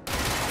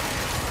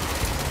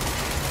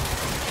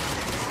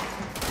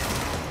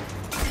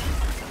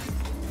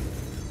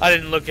 I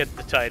didn't look at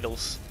the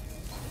titles.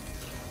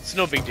 It's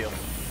no big deal.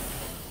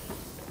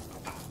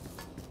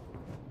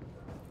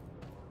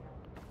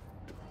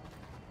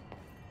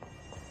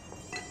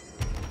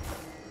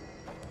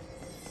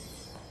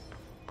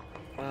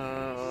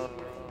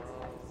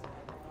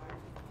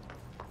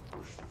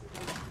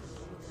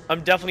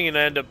 I'm definitely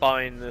gonna end up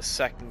buying this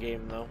second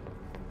game though.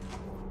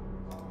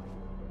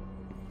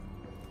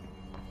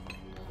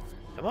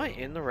 Am I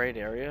in the right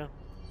area?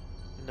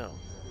 No.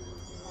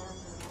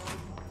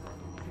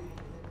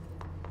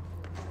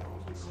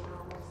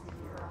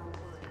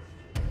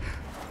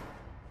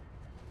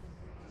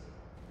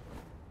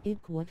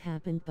 What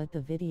happened, but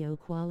the video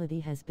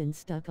quality has been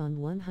stuck on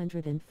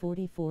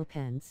 144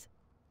 pence.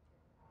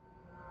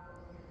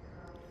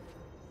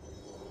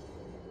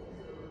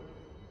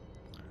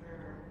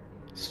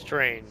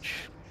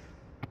 Strange.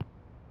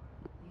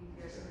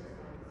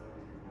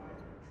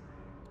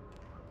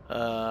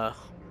 Let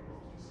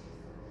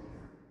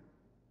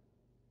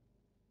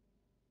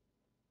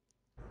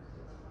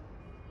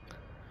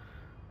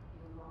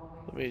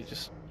me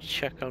just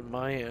check on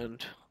my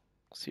end.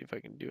 See if I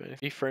can do anything.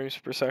 50 frames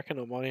per second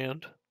on my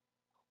end.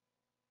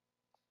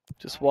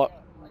 Just what?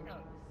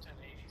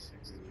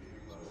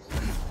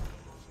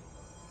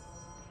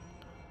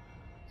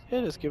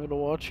 Yeah, just give it a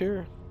watch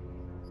here.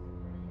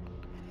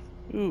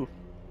 Ooh.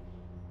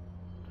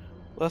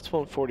 That's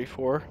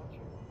 144.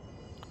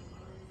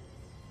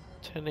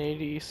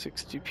 1080,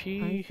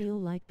 60p. I feel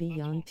like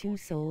Beyond Two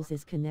Souls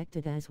is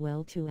connected as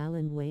well to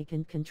Alan Wake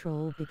and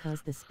Control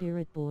because the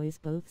Spirit Boys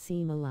both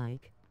seem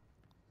alike.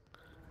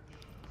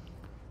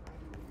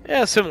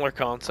 Yeah, similar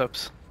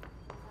concepts.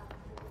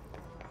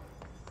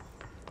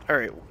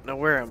 Alright, now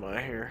where am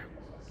I here?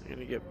 I'm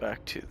gonna get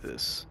back to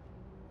this.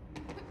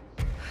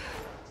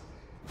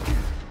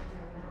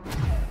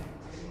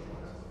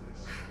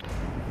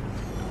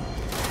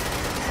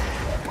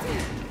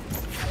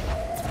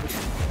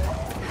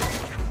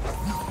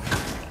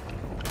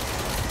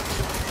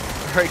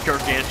 Alright,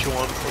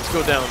 Gargantuan, let's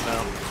go down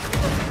now.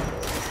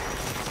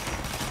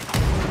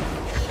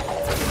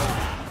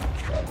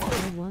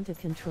 I want a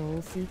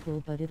Control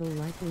sequel, but it'll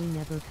likely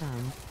never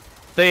come.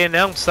 They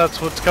announced that's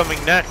what's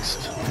coming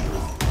next.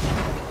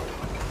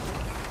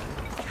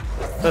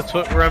 That's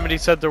what Remedy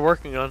said they're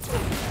working on. I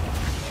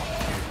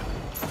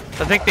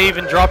think they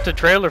even dropped a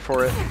trailer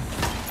for it.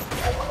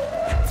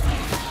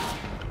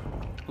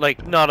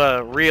 Like, not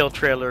a real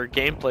trailer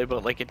gameplay,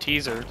 but like a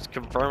teaser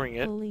confirming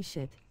it. Holy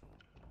shit.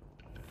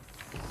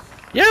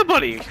 Yeah,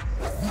 buddy!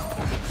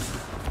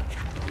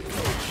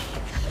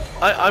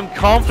 I'm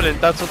confident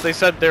that's what they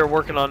said they're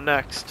working on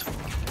next.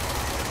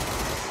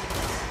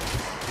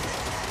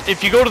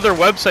 If you go to their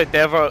website, they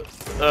have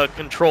a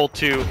Control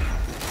 2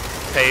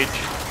 page.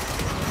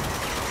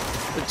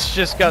 It's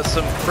just got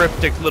some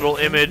cryptic little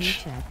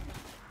image.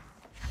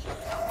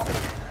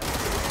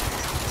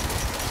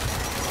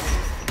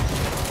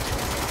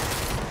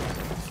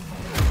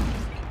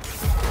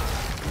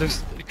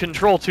 There's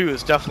Control 2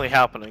 is definitely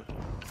happening.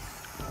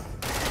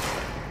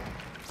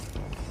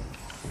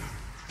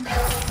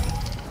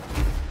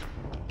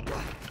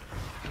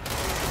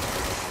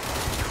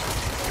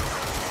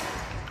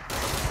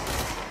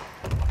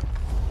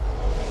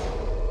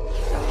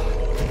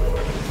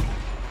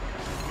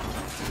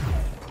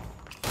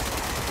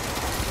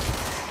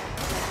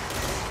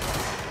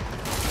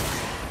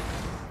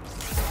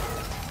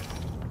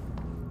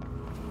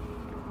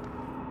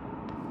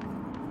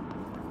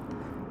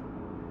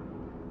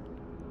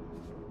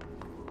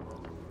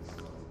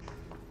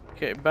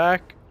 Okay,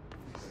 back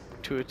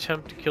to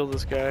attempt to kill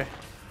this guy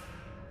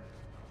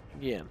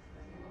again.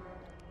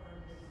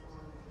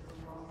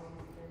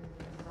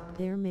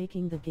 They're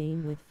making the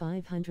game with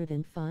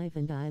 505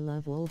 and I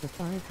love all the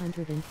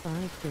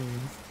 505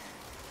 things.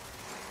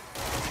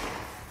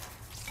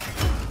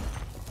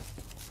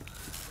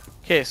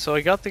 Okay, so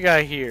I got the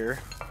guy here.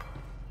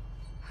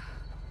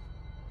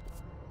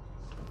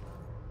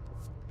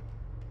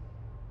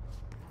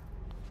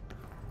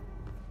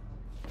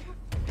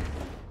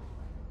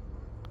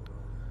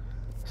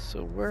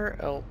 So where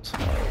else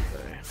are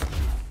they?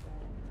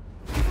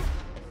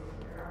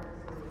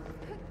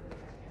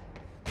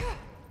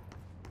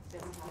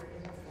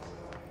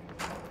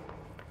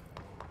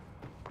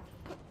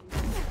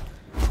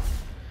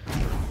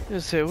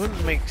 It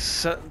wouldn't make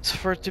sense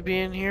for it to be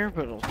in here,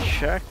 but I'll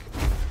check.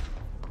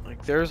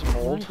 Like, there's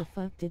mold. Why the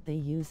fuck did they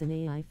use an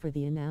AI for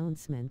the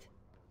announcement?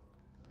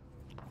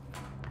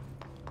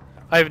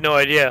 I have no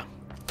idea.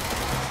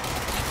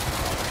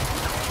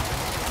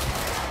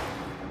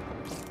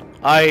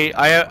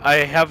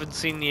 I haven't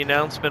seen the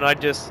announcement. I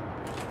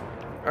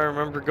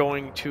remember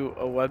going to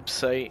a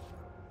website,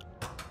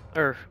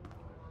 or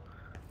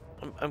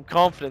I'm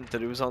confident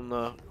that it was on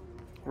the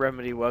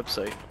Remedy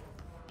website,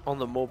 on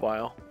the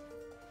mobile.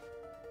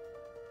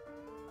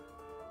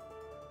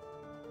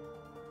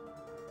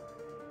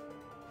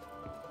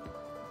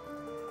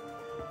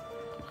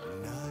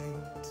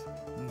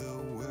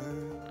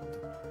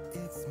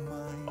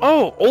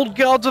 Oh, Old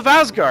Gods of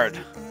Asgard!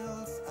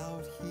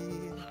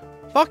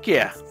 Fuck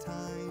yeah!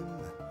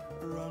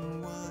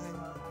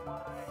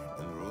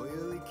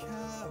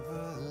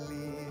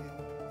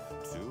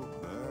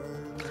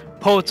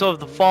 Poets of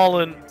the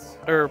Fallen,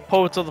 or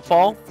Poets of the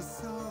Fall?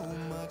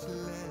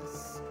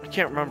 I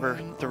can't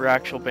remember their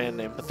actual band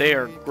name, but they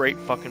are a great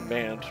fucking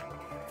band.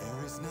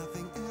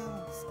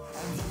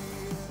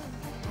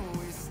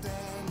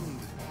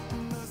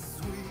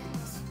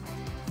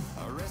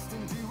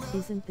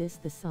 Isn't this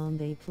the song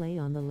they play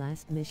on the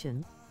last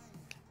mission?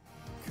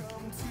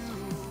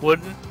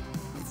 Wouldn't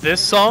this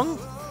song?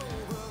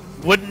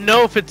 Wouldn't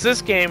know if it's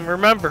this game.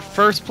 Remember,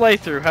 first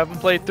playthrough, haven't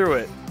played through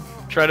it.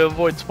 Try to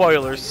avoid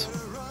spoilers.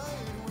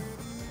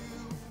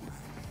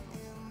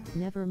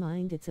 Never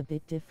mind, it's a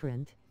bit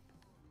different.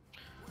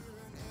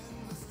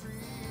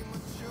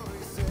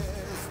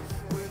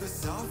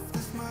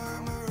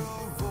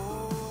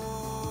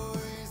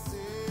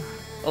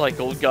 I like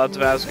Old Gods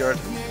of Asgard.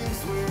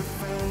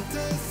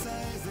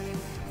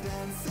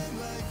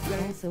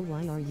 Also,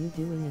 why are you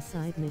doing a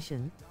side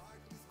mission?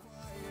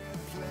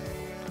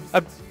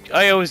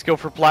 I always go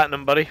for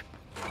platinum, buddy.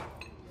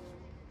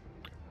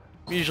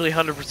 Usually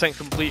 100%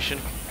 completion.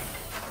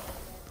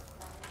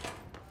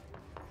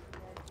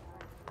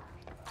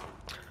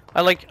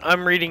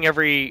 I'm reading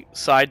every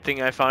side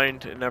thing I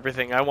find and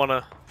everything. I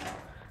wanna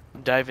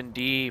dive in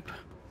deep.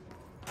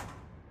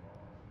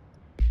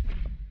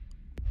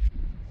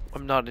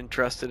 I'm not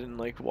interested in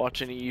like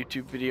watching a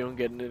YouTube video and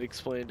getting it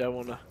explained.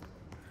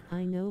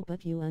 I know,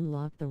 but you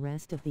unlock the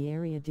rest of the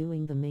area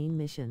doing the main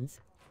missions.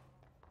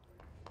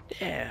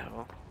 Yeah,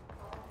 well,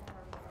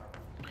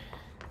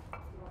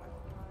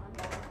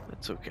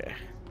 that's okay.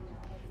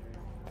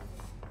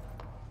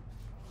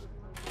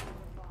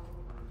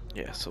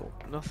 Yeah, so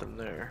nothing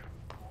there.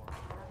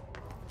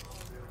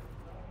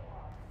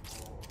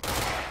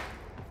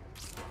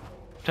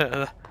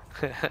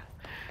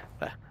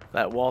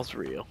 that wall's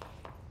real.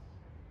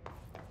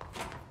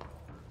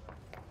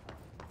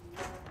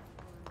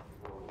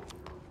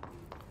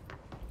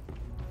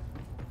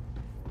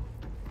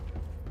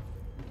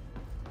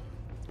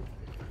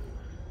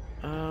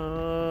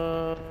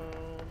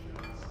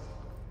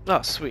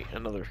 Oh, sweet,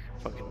 another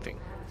fucking thing.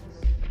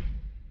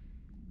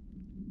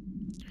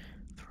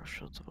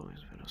 Thresholds have always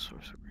been a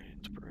source of great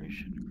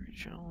inspiration, a great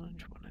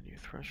challenge. When a new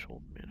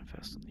threshold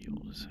manifests in the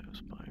oldest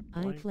house by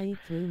blank. I played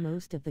through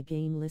most of the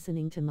game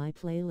listening to my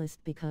playlist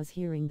because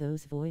hearing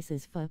those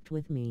voices fucked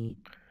with me.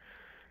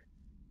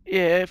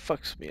 Yeah, it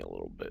fucks me a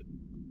little bit.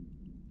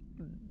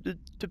 It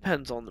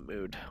depends on the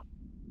mood.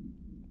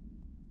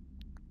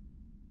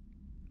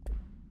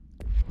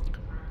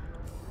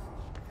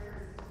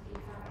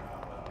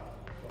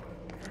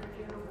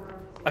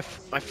 I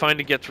find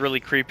it gets really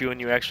creepy when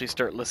you actually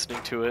start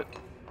listening to it.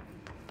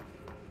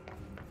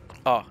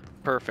 Oh,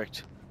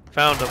 perfect.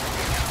 Found him.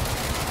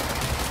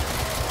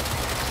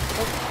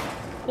 Oh,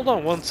 hold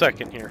on 1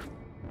 second here.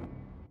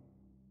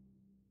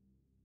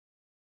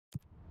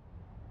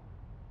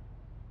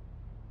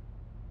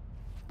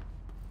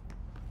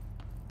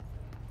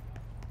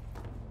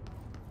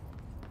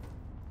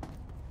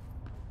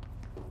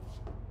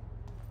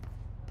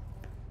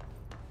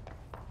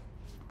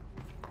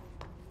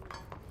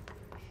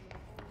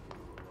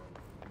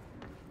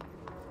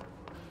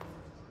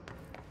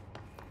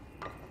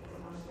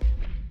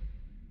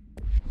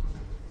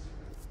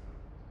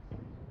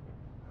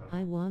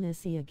 I wanna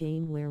see a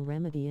game where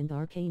Remedy and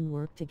Arcane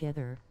work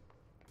together.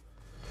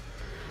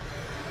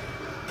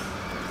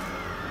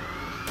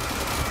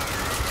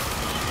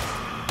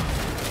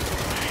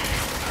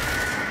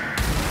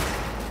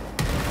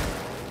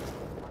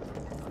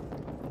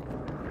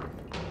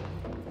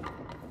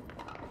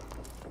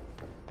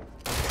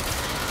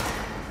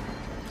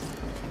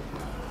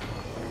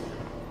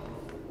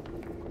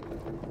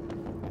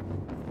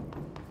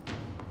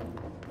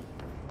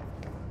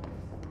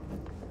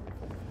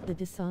 The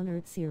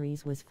Dishonored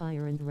series was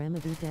fire and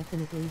Remedy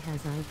definitely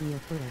has idea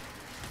for it.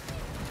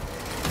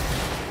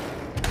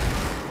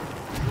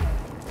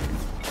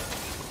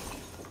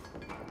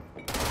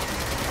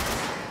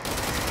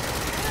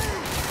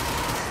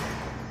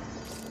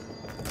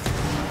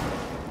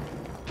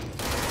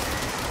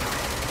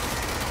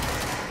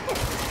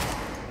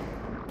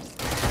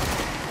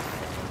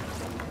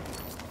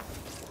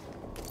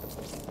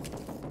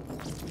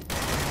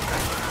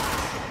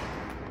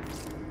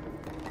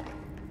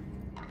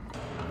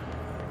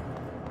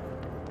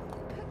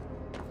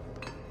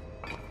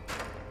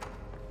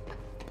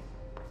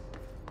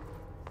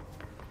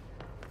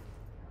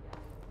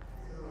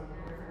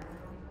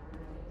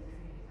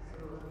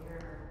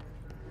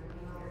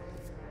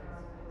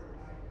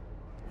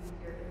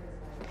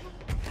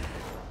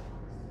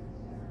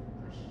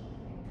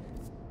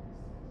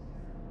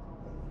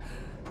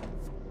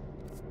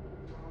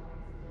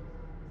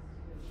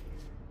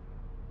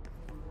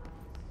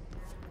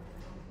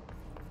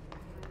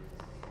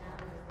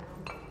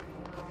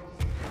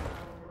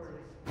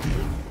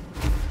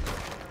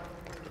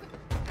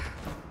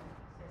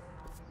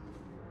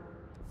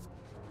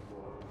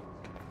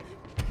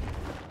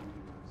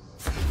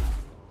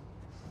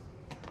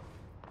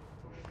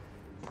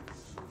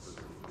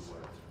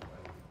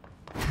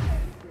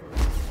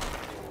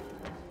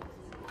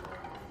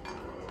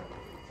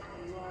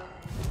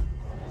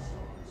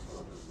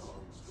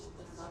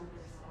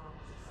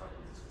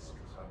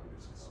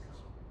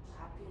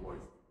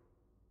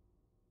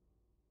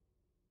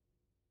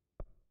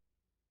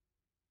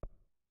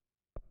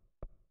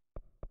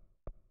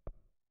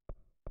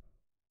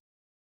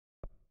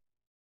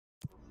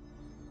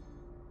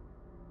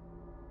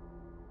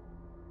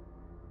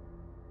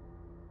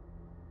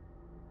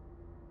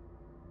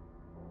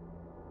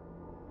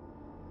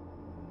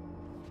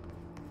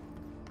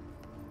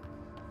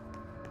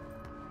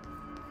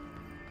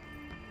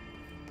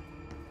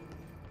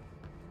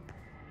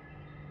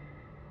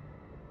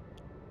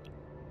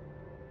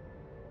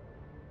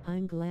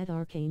 I'm glad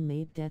Arcane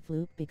made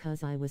Deathloop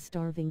because I was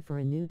starving for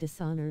a new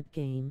Dishonored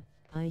game.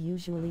 I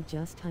usually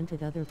just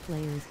hunted other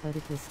players, but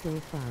it was still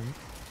fun.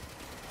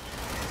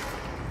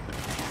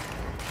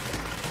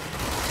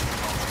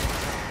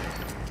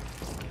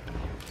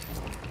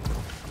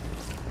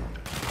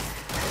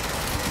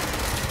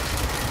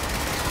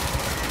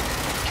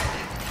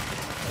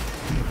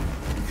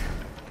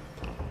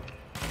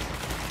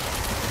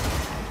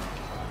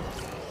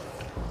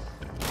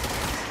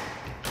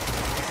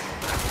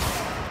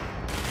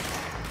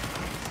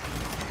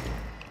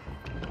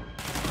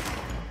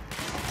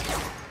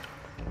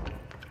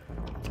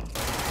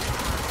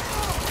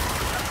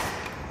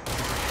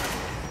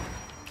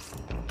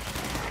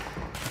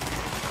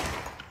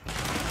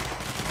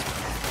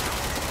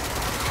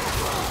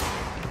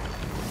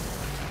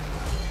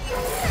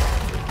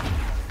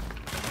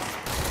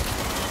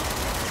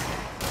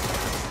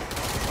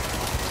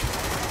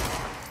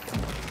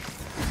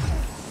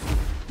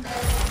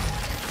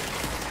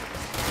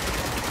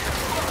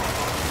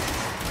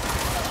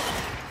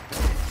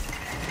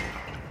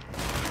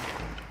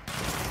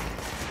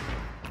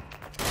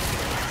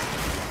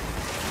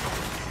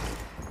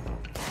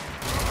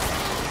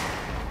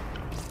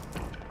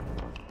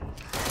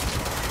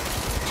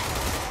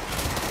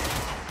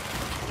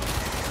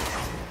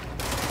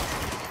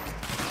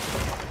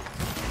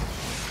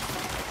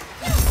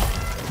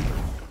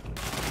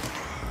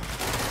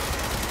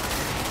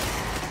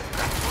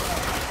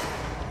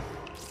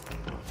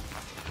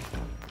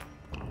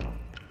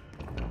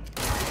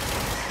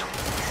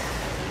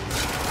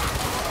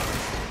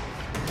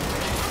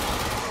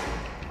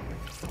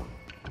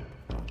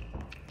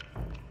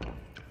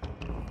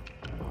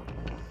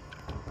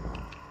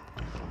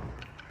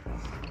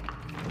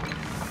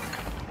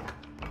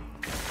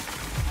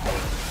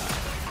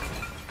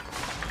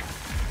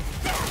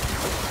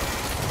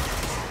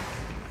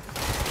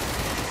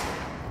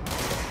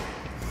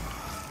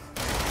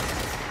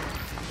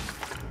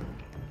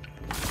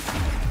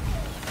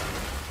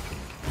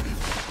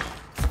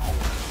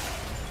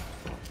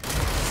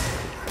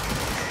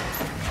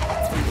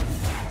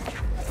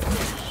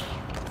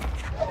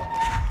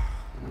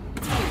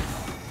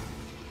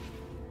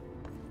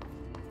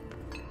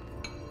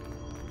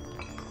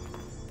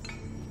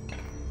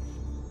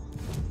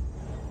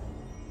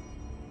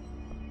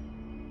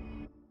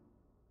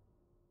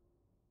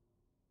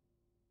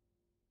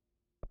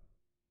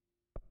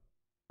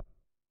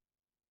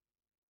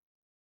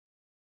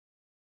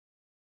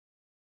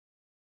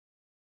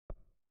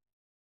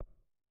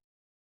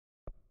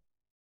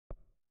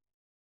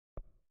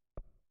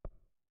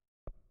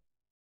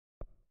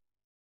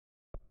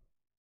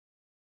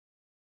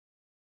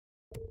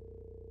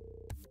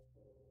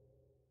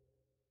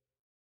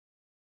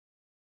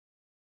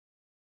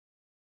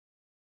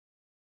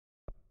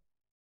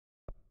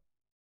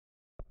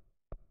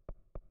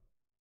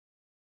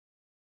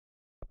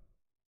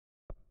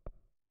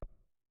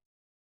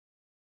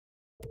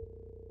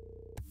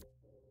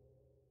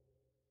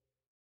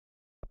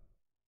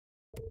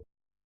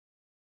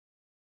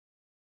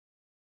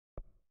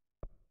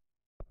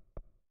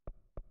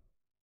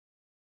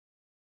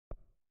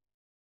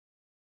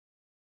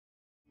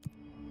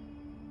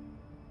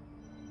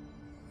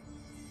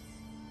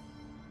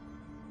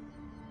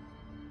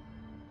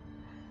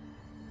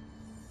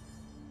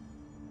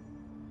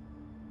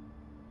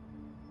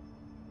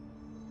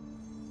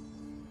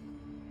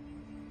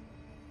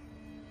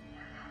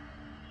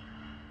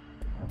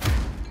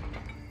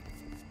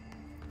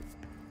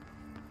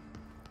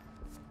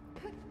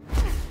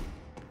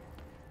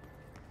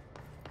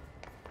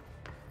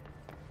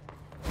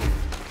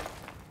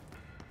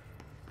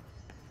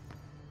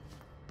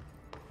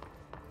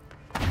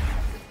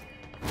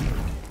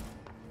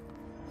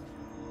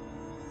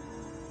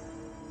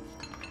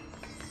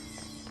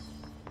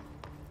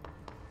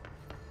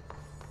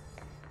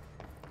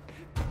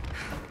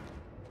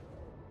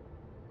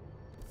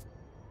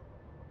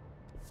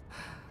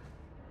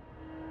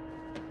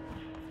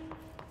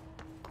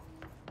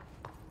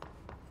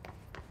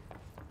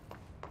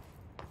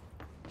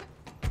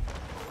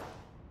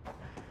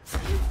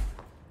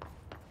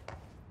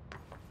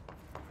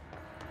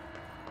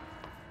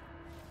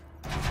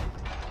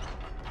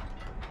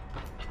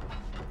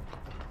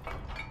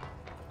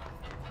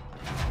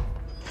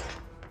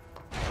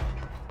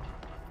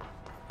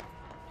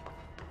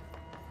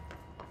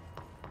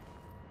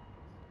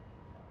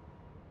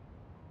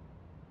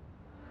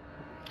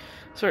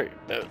 Sorry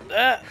about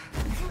that.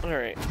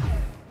 Alright.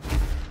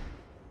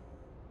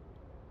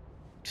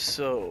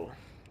 So.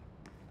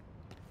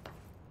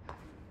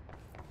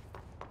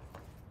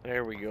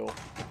 There we go.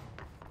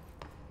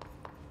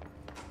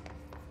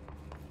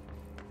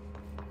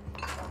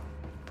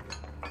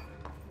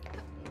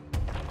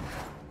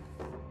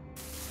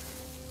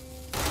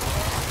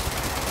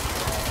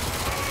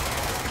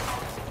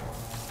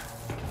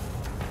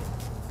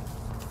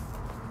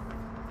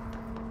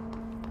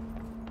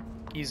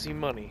 Easy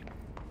money.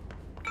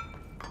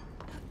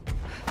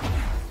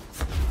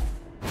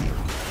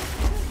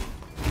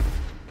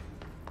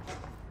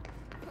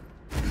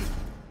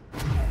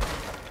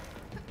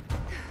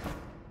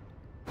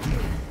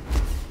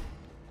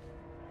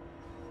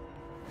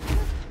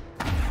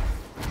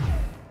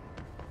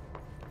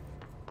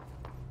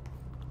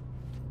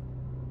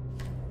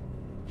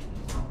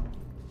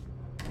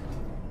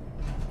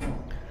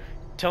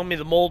 Tell me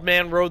the mold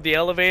man rode the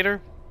elevator?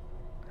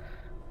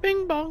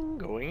 Bing bong,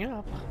 going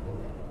up.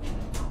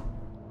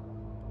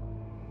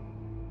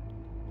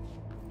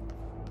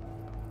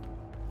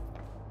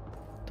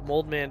 The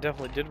mold man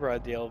definitely did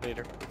ride the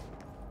elevator.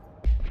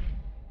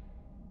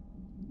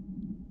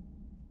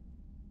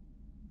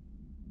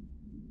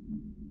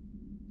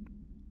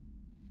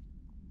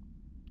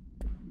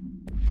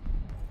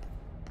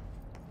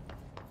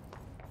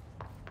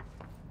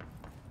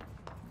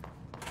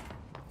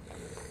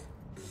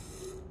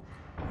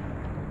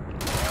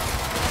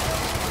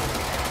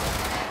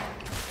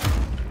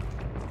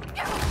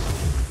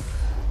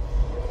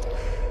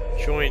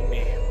 Join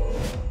me.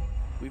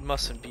 We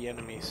mustn't be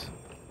enemies.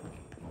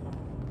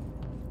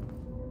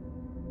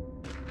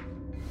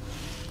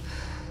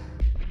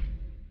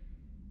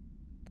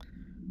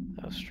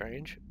 That was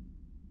strange.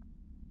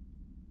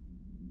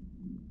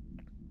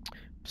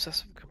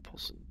 Obsessive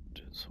compulsive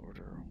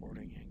disorder,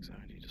 hoarding,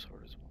 anxiety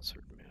disorders, while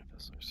certain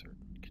manifest are certain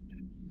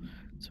conditions.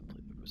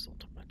 Simply the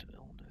result of mental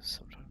illness.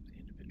 Sometimes the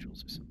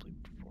individuals are simply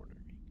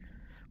performing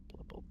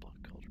blah blah blah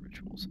called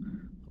rituals.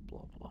 The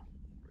blah blah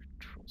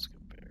rituals can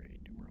vary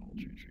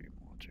numerology, dream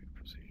logic,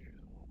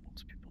 procedures. While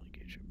most people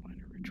engage in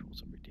minor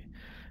rituals every day,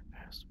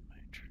 past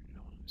major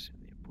don't understand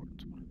the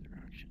importance of their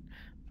action.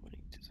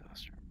 Avoiding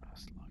disaster and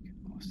mass luck and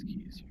lost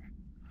keys here.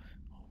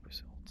 All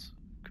results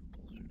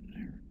compulsion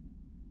inherent.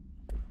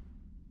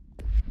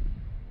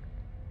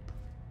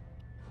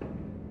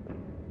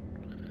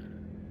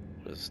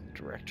 What is the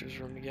director's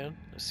room again?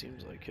 It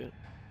seems like it.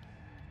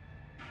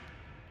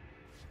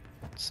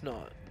 It's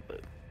not,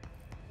 but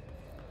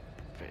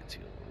fancy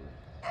little room.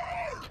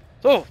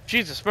 Oh,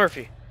 Jesus,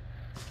 Murphy!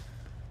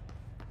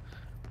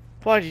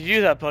 Why did you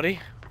do that, buddy?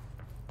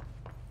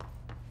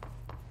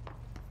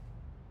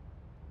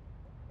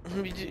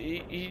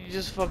 He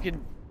just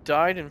fucking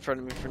died in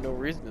front of me for no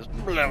reason. Just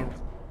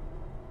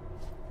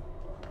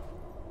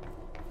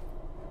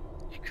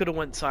he could have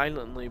went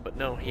silently, but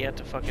no, he had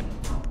to fucking.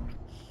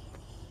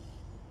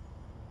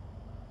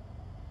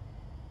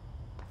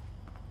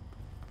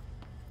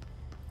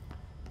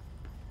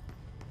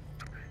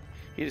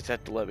 He just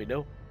had to let me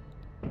know.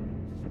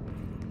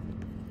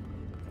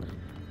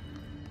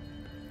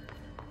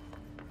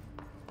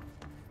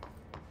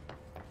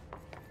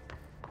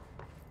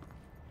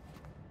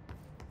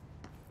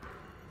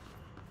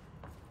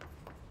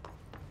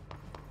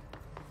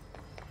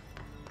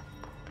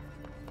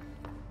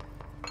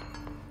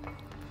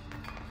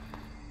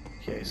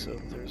 Okay, so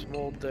there's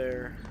mold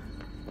there.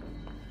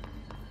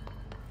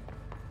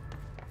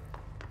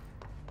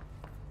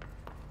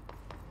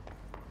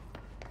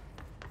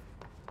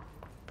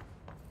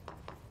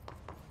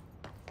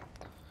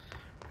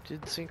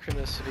 Did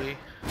synchronicity.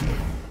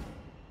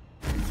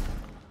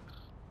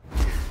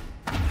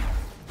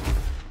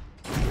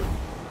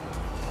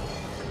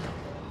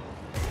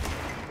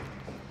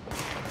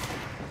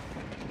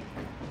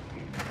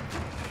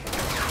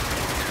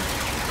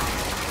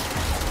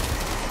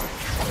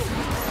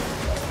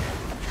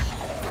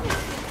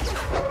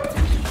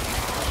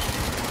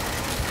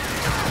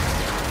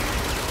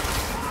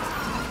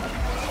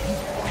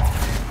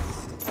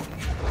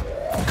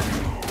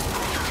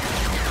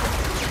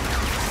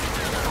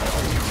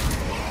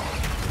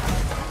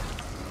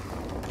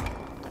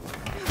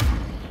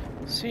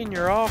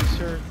 Senior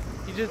officer,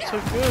 you did so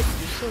good, you're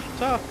so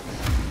tough.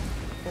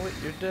 Oh wait,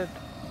 you're dead.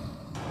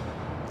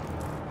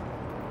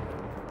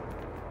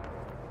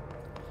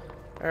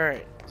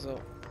 Alright,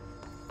 so.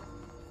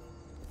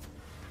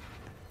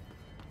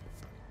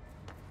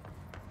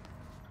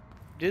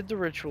 Did the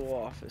ritual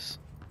office.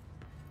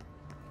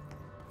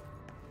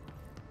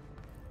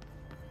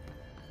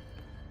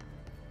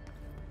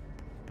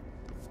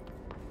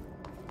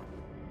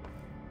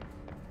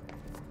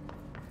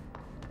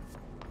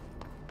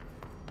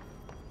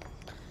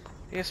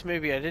 I guess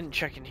maybe I didn't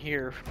check in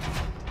here.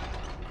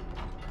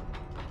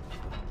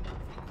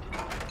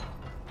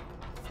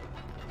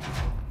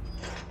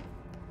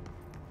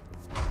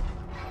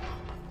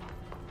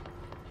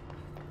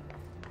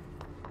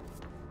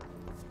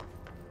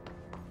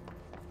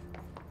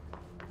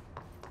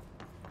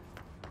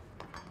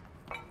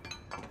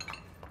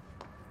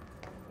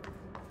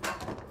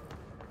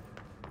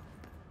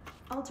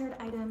 altered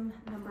item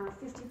number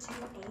 52AE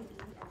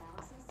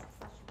analysis,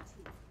 session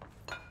 2.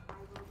 I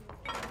will be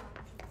reporting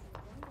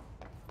on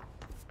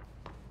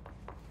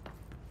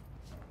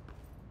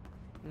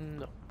introducing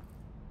No.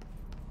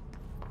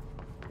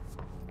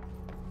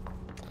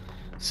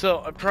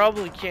 So I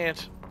probably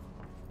can't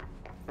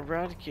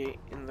eradicate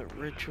in the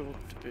ritual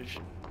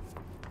division.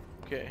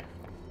 Okay.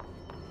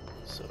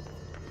 So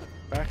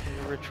back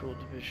in the ritual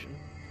division.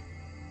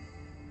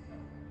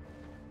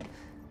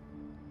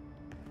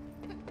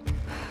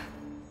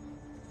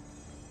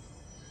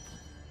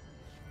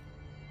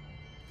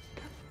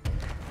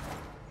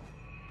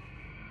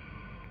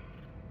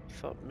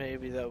 Thought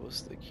maybe that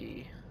was the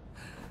key.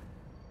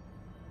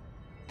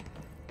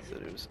 Said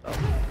it was up.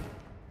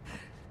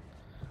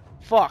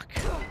 Fuck!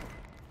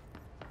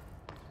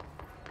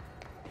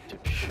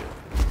 Dipshit.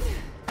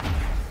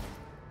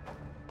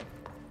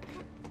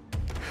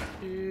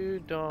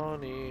 You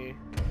Donnie.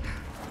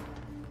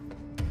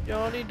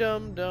 Donnie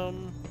Dum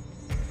Dum.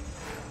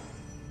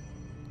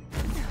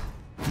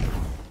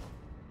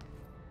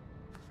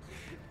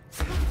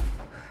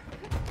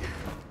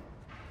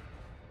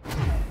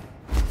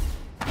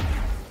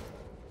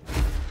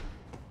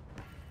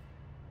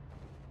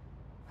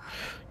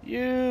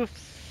 You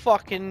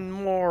fucking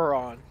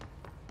moron.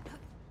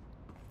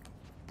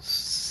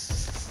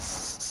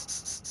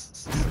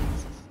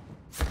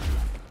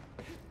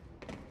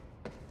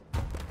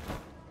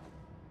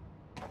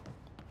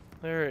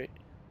 Alright.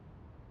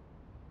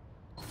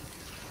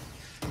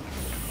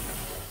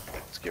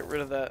 Let's get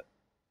rid of that